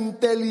la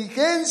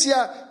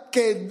inteligencia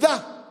que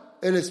da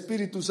el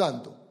Espíritu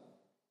Santo.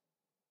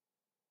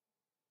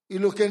 Y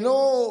los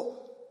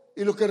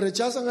que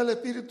rechazan al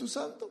Espíritu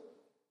Santo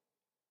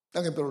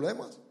están en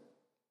problemas.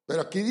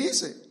 Pero aquí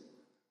dice,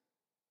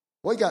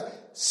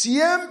 oiga,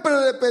 siempre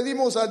le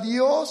pedimos a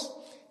Dios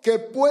que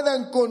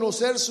puedan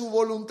conocer su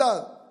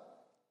voluntad.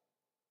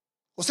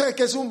 O sea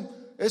que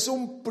es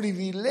un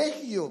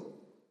privilegio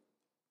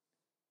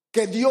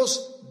que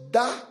Dios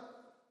da.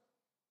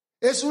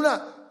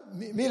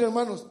 Mire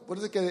hermanos, por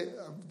eso es que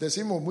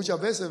decimos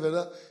muchas veces,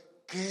 ¿verdad?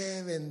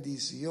 Qué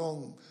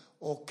bendición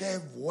o qué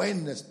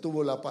buena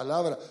estuvo la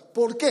palabra.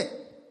 ¿Por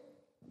qué?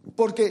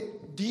 Porque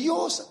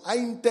Dios ha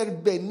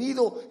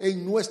intervenido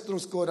en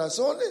nuestros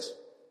corazones.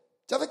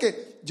 ¿Sabe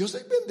qué? Yo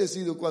soy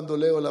bendecido cuando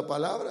leo la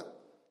palabra.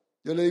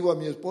 Yo le digo a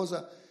mi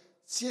esposa,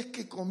 si es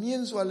que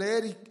comienzo a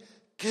leer y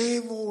qué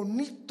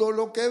bonito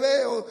lo que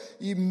veo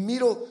y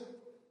miro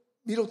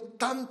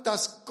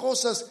tantas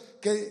cosas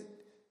que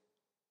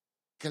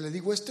le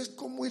digo, esto es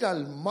como ir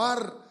al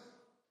mar,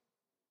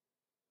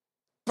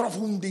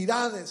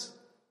 profundidades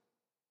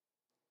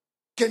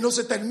que no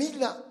se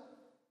termina.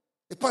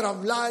 Es para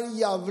hablar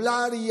y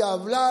hablar y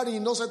hablar y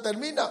no se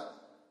termina.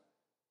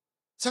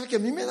 ¿Sabe que a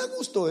mí me da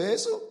gusto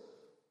eso?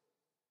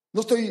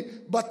 No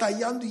estoy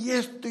batallando y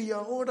esto y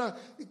ahora,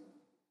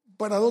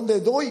 ¿para dónde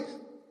doy?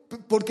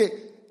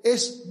 Porque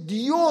es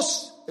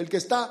Dios el que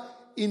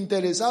está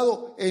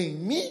interesado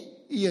en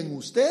mí y en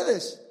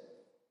ustedes.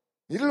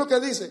 Miren lo que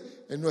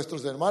dice en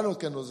nuestros hermanos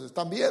que nos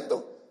están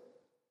viendo.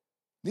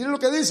 Miren lo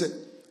que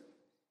dice.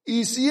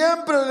 Y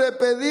siempre le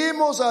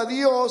pedimos a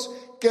Dios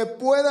que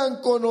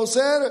puedan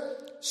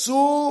conocer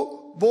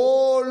su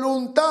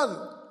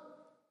voluntad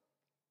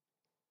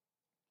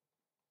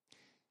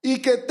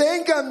y que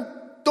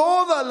tengan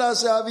toda la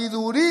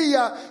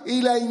sabiduría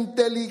y la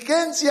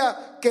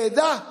inteligencia que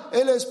da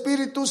el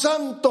Espíritu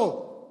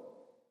Santo.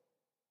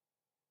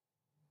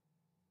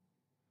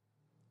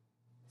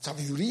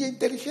 Sabiduría e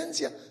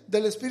inteligencia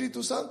del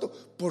Espíritu Santo,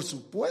 por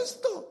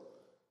supuesto.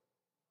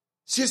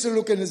 Si eso es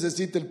lo que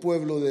necesita el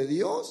pueblo de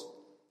Dios,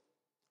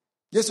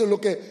 y eso es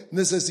lo que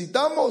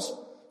necesitamos,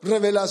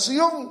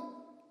 revelación.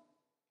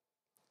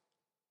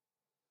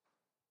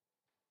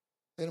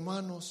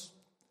 Hermanos,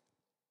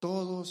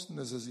 todos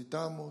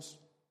necesitamos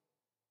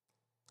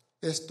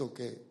esto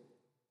que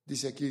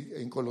dice aquí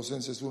en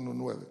Colosenses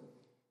 1:9.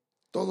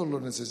 Todos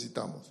lo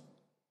necesitamos.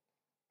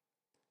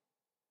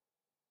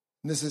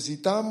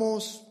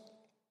 Necesitamos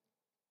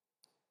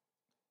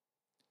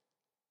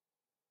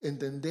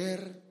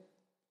entender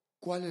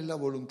cuál es la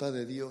voluntad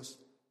de Dios,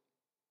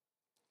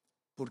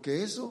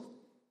 porque eso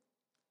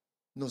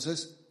nos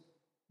es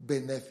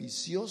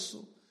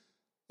beneficioso,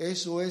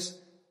 eso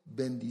es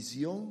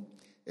bendición,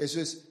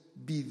 eso es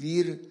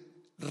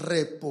vivir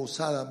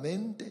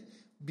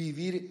reposadamente,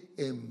 vivir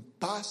en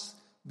paz,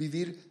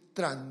 vivir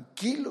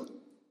tranquilo,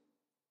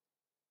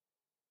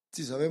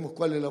 si sabemos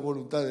cuál es la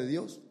voluntad de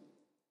Dios.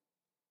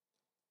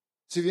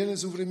 Si vienen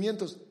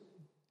sufrimientos,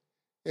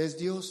 es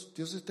Dios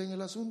está en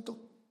el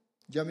asunto.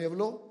 Ya me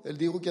habló, Él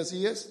dijo que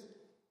así es.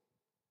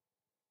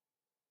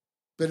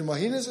 Pero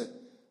imagínense,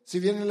 si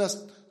vienen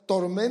las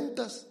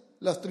tormentas,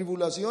 las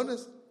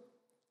tribulaciones,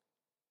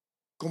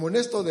 como en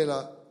esto de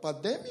la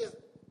pandemia.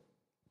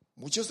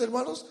 Muchos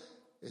hermanos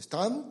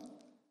están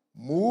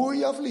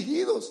muy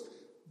afligidos,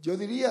 yo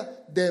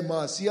diría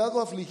demasiado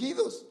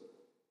afligidos.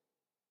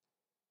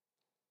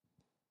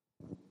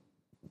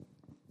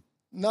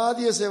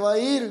 Nadie se va a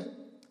ir.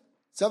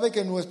 Sabe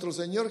que nuestro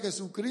Señor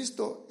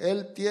Jesucristo,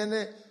 Él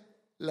tiene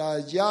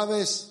las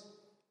llaves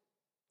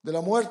de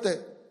la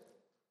muerte.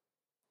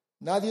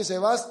 Nadie se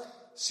va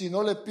si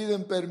no le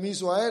piden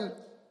permiso a Él.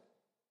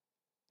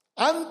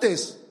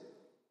 Antes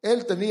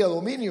Él tenía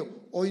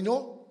dominio, hoy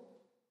no.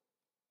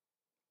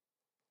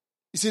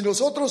 Y si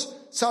nosotros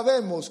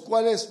sabemos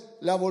cuál es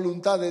la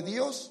voluntad de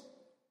Dios,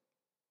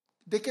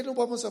 ¿de qué nos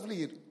vamos a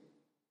afligir?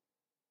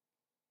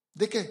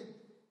 ¿De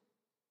qué?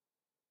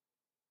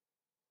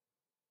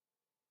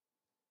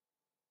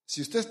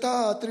 Si usted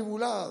está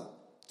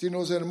atribulado, si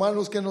los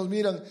hermanos que nos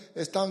miran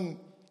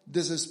están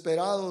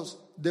desesperados,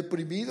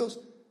 deprimidos,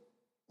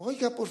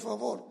 oiga, por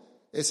favor,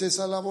 ¿es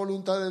esa la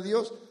voluntad de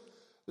Dios?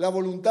 La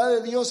voluntad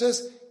de Dios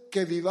es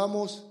que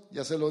vivamos,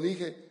 ya se lo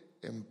dije,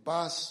 en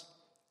paz,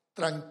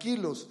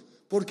 tranquilos,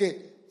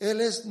 porque Él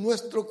es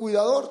nuestro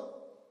cuidador.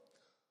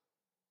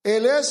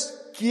 Él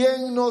es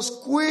quien nos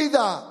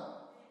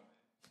cuida.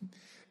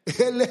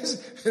 Él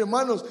es,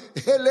 hermanos,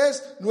 Él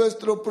es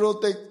nuestro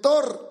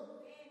protector.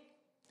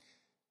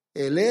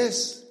 Él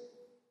es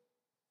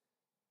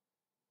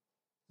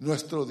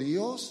nuestro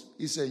Dios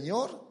y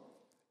Señor.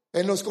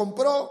 Él nos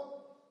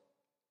compró.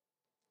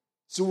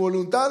 Su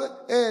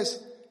voluntad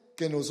es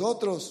que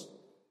nosotros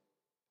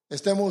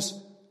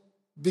estemos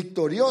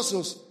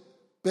victoriosos,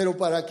 pero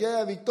para que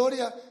haya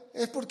victoria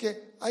es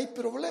porque hay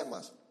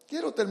problemas.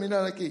 Quiero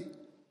terminar aquí.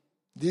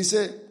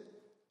 Dice,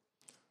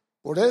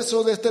 por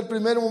eso desde el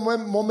primer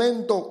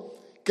momento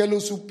que lo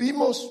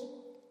supimos,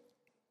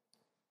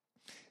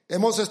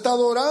 hemos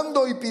estado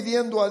orando y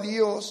pidiendo a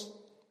Dios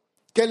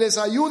que les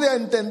ayude a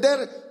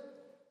entender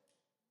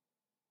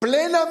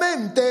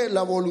plenamente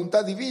la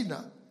voluntad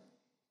divina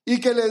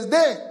y que les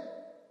dé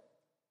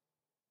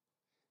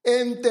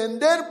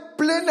entender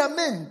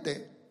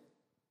plenamente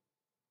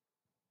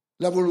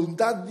la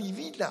voluntad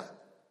divina.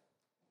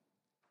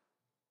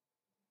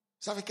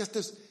 ¿Sabe que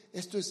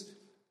esto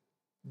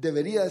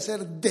debería de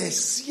ser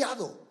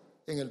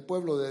deseado en el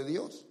pueblo de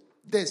Dios?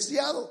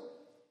 Deseado.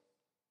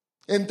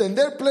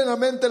 Entender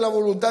plenamente la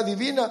voluntad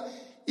divina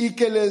y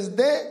que les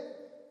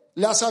dé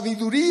la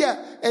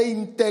sabiduría e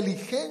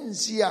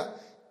inteligencia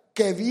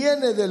que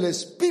viene del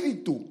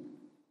Espíritu.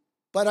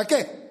 ¿Para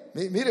qué?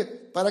 Mire,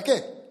 ¿para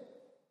qué?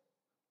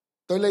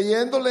 Estoy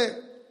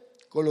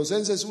leyéndole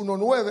Colosenses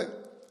 1:9,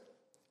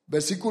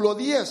 versículo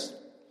 10.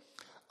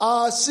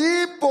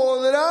 Así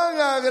podrán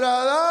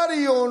agradar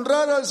y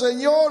honrar al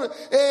Señor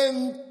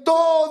en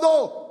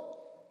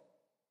todo.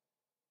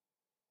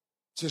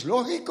 ¿Sí es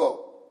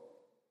lógico?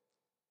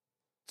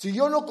 Si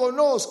yo no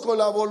conozco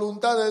la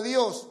voluntad de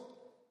Dios,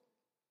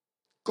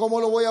 ¿cómo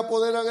lo voy a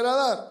poder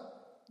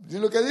agradar? ¿Sí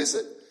lo que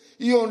dice?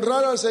 Y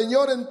honrar al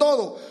Señor en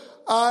todo.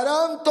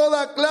 Harán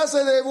toda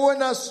clase de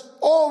buenas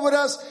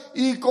obras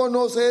y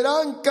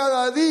conocerán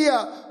cada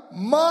día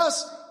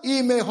más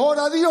y mejor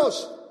a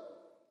Dios.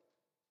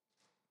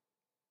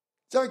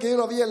 ¿Sabe que yo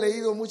lo había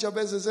leído muchas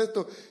veces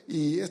esto?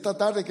 Y esta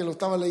tarde que lo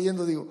estaba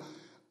leyendo digo,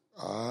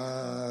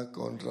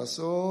 con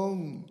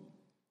razón.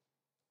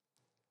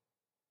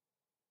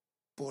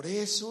 Por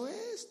eso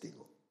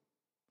digo.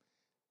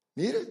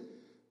 Mire,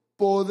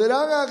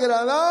 podrán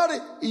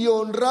agradar y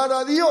honrar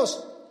a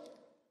Dios.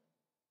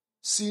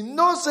 Si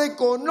no se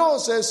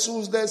conoce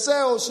sus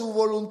deseos, su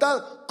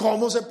voluntad,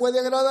 ¿cómo se puede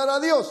agradar a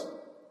Dios?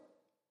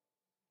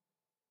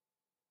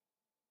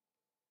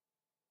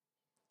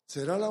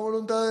 ¿Será la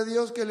voluntad de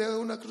Dios que le haga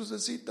una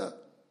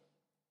crucecita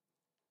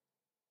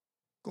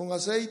con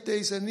aceite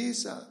y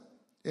ceniza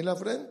en la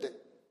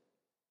frente?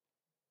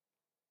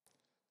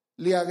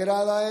 ¿Le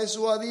agrada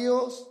eso a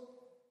Dios?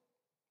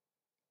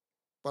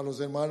 Para los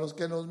hermanos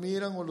que nos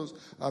miran o los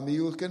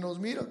amigos que nos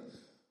miran.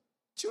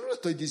 Yo no lo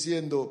estoy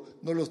diciendo,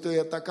 no lo estoy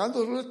atacando,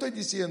 solo le estoy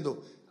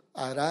diciendo,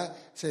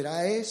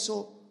 ¿será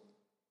eso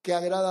que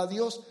agrada a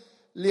Dios?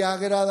 ¿Le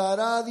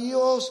agradará a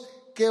Dios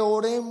que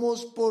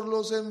oremos por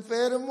los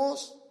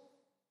enfermos?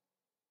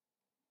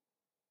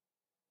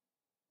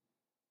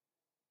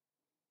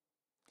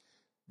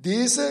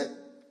 Dice,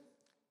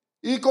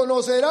 y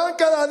conocerán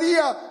cada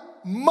día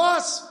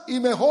más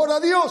y mejor a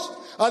Dios.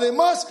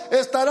 Además,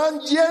 estarán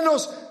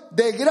llenos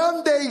de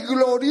grande y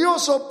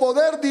glorioso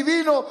poder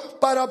divino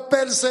para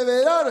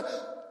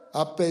perseverar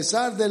a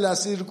pesar de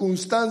las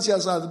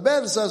circunstancias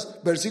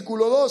adversas,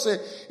 versículo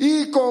 12,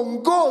 y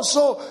con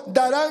gozo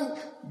darán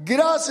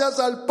gracias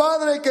al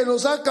Padre que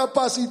nos ha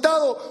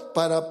capacitado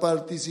para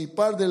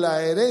participar de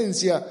la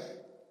herencia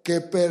que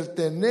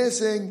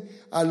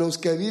pertenecen a los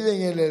que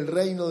viven en el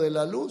reino de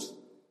la luz.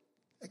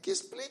 Aquí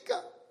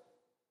explica.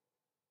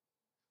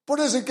 Por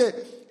eso es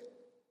que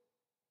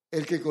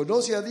el que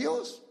conoce a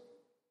Dios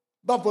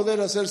va a poder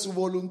hacer su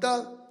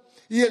voluntad.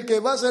 Y el que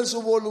va a hacer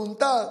su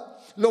voluntad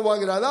lo va a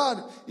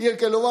agradar. Y el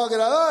que lo va a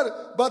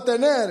agradar va a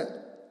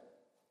tener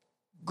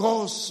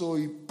gozo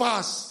y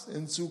paz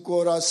en su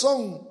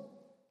corazón.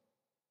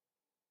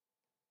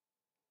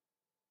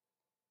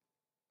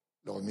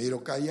 Los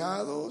miro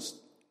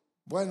callados.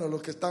 Bueno,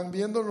 los que están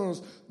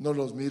viéndonos, no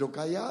los miro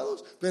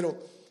callados, pero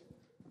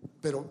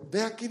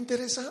vea qué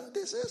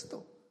interesante es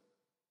esto.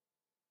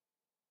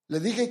 Le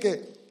dije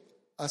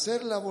que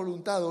hacer la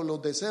voluntad o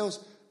los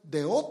deseos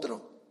de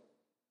otro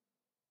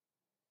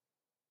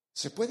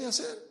se puede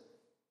hacer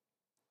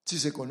si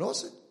se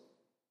conoce.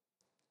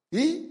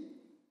 Y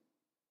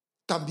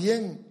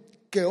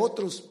también que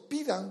otros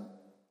pidan,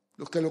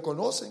 los que lo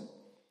conocen,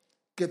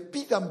 que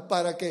pidan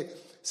para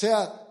que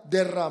sea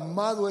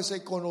derramado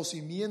ese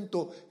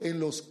conocimiento en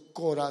los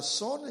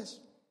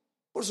corazones.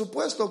 Por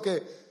supuesto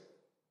que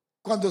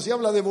cuando se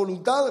habla de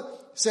voluntad,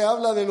 se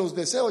habla de los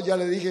deseos. Ya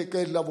le dije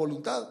que es la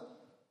voluntad,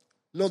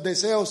 los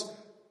deseos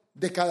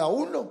de cada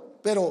uno,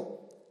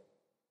 pero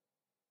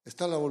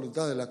está la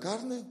voluntad de la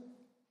carne,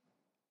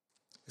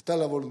 está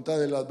la voluntad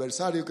del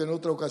adversario, que en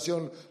otra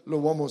ocasión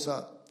lo vamos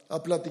a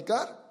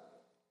platicar.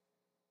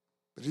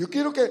 Pero yo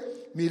quiero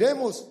que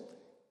miremos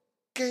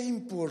qué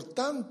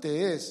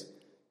importante es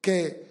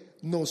que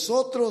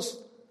nosotros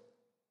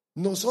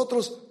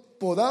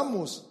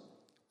podamos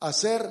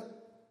hacer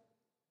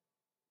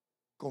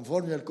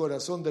conforme al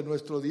corazón de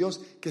nuestro Dios,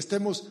 que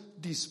estemos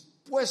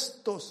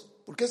dispuestos,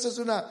 porque esa es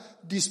una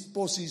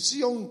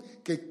disposición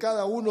que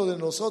cada uno de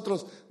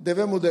nosotros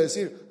debemos de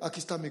decir: aquí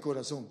está mi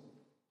corazón,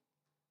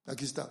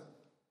 aquí está,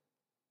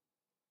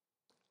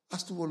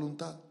 haz tu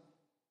voluntad.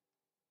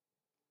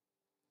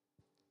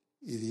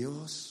 Y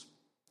Dios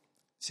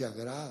se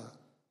agrada,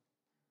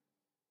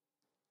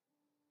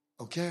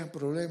 aunque haya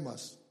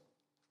problemas,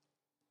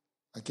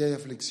 aunque haya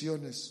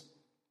aflicciones,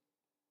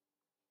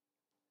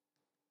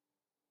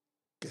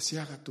 que se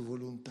haga tu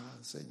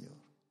voluntad, Señor.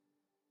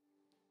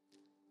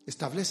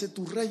 Establece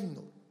tu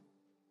reino.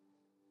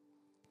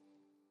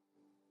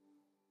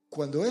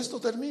 Cuando esto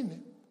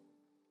termine,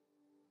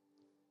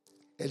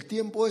 el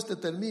tiempo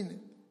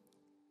termine,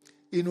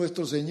 y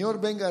nuestro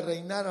Señor venga a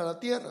reinar a la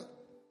tierra,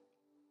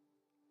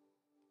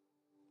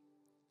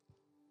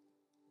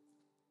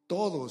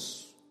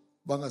 todos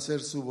van a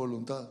hacer su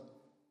voluntad,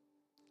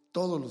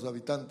 todos los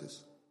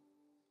habitantes,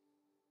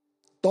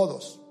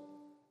 todos,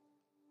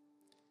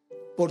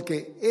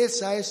 porque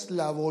esa es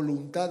la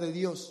voluntad de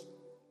Dios.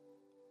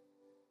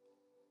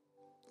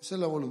 Esa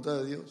es la voluntad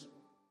de Dios,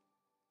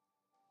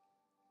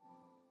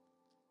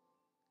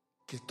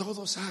 que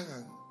todos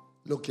hagan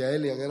lo que a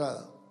Él le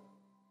agrada.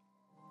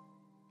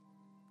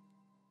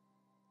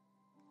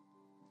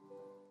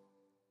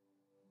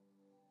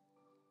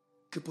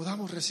 Que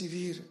podamos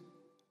recibir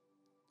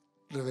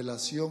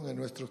revelación en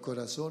nuestros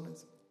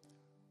corazones,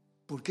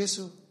 porque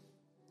eso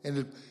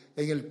en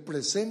el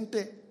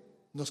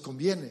presente nos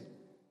conviene,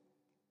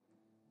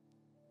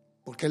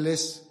 porque Él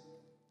es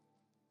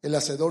el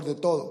hacedor de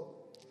todo.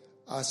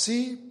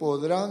 Así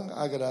podrán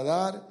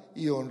agradar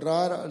y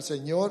honrar al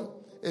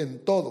Señor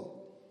en todo.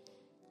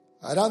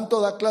 Harán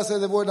toda clase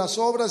de buenas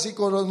obras y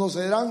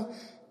conocerán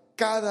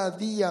cada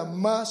día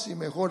más y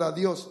mejor a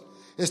Dios.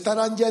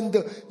 Estarán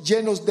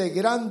llenos de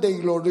grande y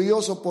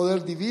glorioso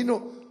poder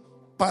divino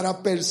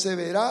para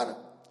perseverar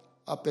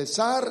a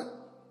pesar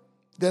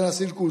de las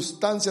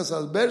circunstancias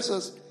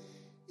adversas,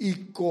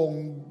 y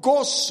con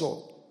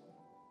gozo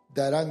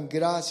darán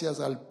gracias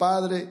al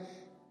Padre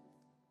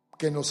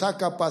que nos ha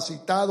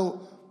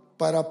capacitado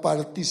para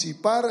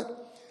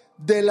participar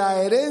de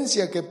la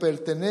herencia que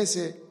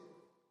pertenece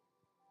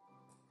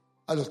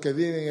a los que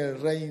viven en el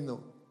reino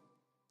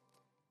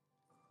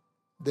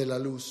de la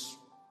luz.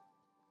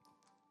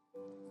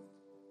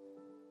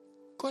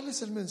 ¿Cuál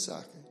es el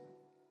mensaje?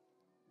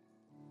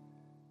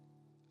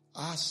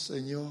 Haz,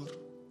 Señor,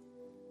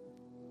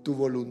 tu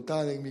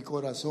voluntad en mi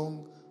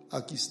corazón,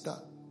 aquí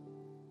está.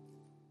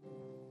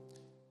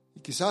 Y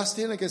quizás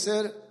tiene que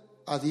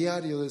ser a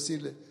diario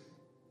decirle: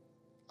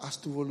 haz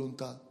tu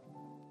voluntad.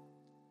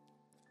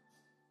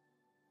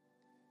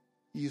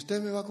 Y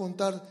usted me va a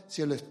contar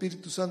si el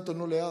Espíritu Santo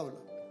no le habla.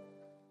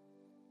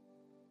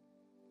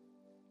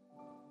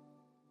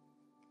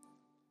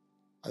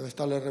 Ahí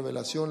está la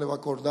revelación, le va a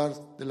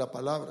acordar de la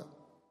palabra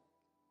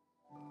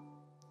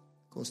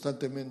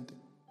constantemente,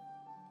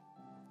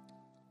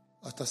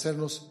 hasta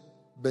hacernos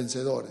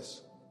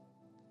vencedores.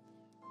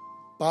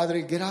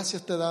 Padre,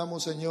 gracias te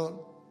damos,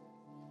 Señor,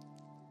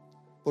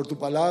 por tu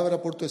palabra,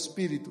 por tu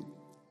Espíritu.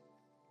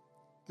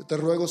 Yo te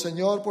ruego,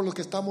 Señor, por los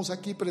que estamos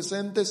aquí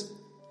presentes,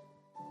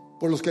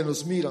 por los que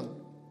nos miran,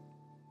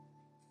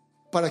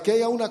 para que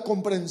haya una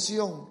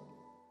comprensión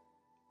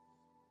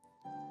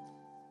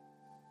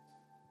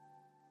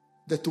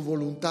de tu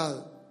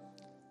voluntad,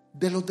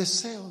 de los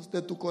deseos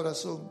de tu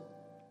corazón.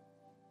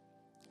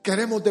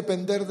 Queremos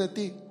depender de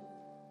ti.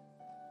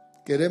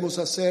 Queremos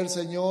hacer,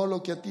 Señor,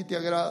 lo que a ti te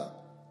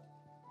agrada.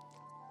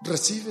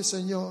 Recibe,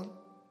 Señor,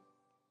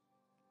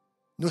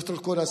 nuestros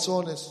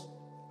corazones.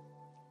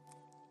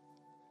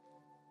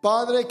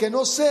 Padre, que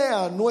no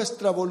sea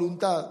nuestra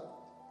voluntad,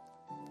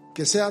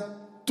 que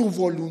sea tu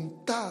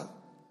voluntad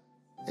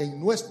en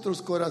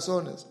nuestros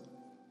corazones.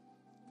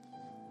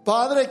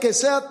 Padre, que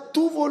sea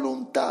tu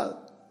voluntad,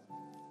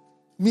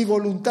 mi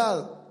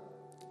voluntad.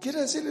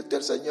 ¿Quiere decirle usted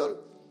al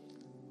Señor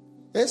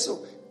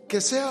eso? que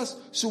sea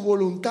su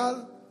voluntad,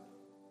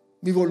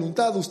 mi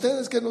voluntad,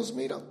 ustedes que nos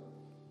miran,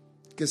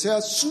 que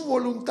sea su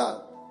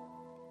voluntad,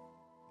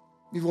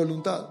 mi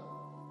voluntad.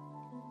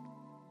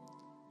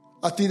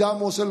 A ti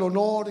damos el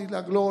honor y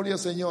la gloria,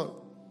 Señor,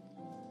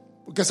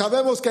 porque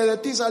sabemos que de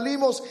ti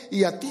salimos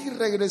y a ti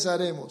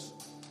regresaremos.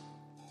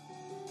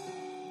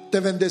 Te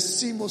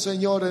bendecimos,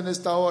 Señor, en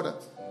esta hora,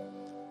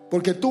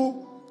 porque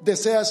tú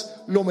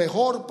deseas lo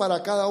mejor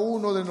para cada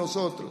uno de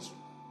nosotros.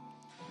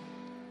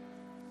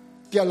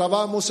 Te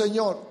alabamos,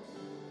 Señor,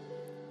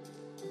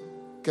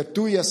 que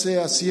tuya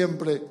sea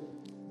siempre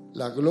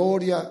la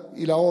gloria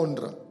y la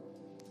honra.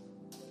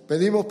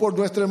 Pedimos por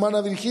nuestra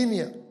hermana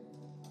Virginia,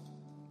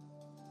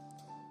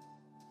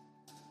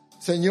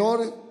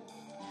 Señor,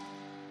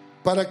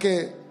 para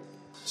que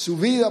su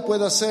vida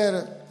pueda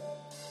ser,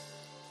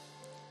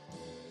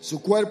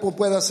 su cuerpo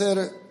pueda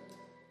ser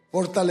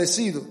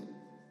fortalecido,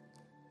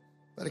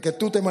 para que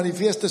tú te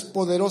manifiestes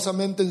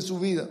poderosamente en su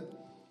vida.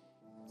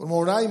 Por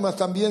Moraima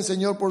también,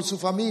 Señor, por su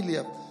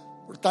familia,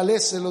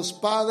 fortalécelos,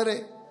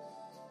 Padre,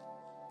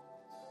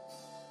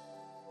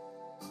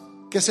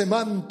 que ese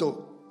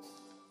manto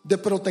de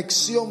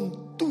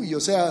protección tuyo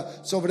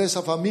sea sobre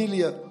esa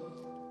familia.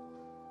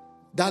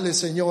 Dale,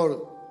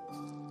 Señor,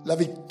 la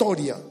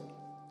victoria.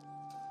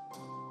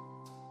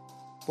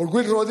 Por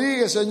Will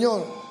Rodríguez,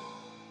 Señor,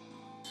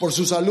 por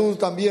su salud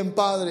también,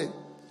 Padre,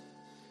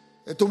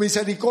 que tu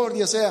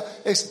misericordia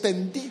sea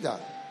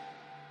extendida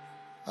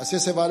hacia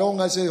ese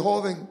varón, a ese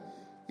joven,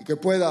 y que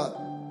pueda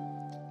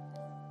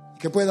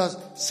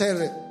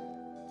ser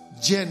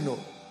lleno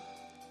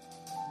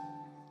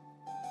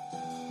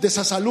de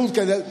esa salud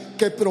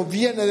que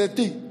proviene de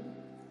ti,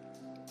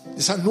 de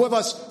esas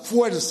nuevas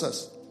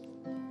fuerzas.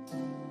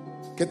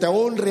 Que te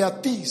honre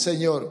a ti,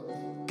 Señor,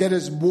 que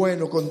eres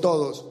bueno con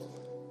todos.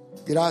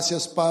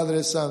 Gracias,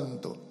 Padre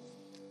Santo,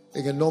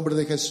 en el nombre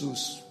de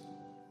Jesús.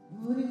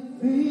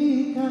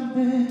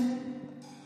 Purifícame.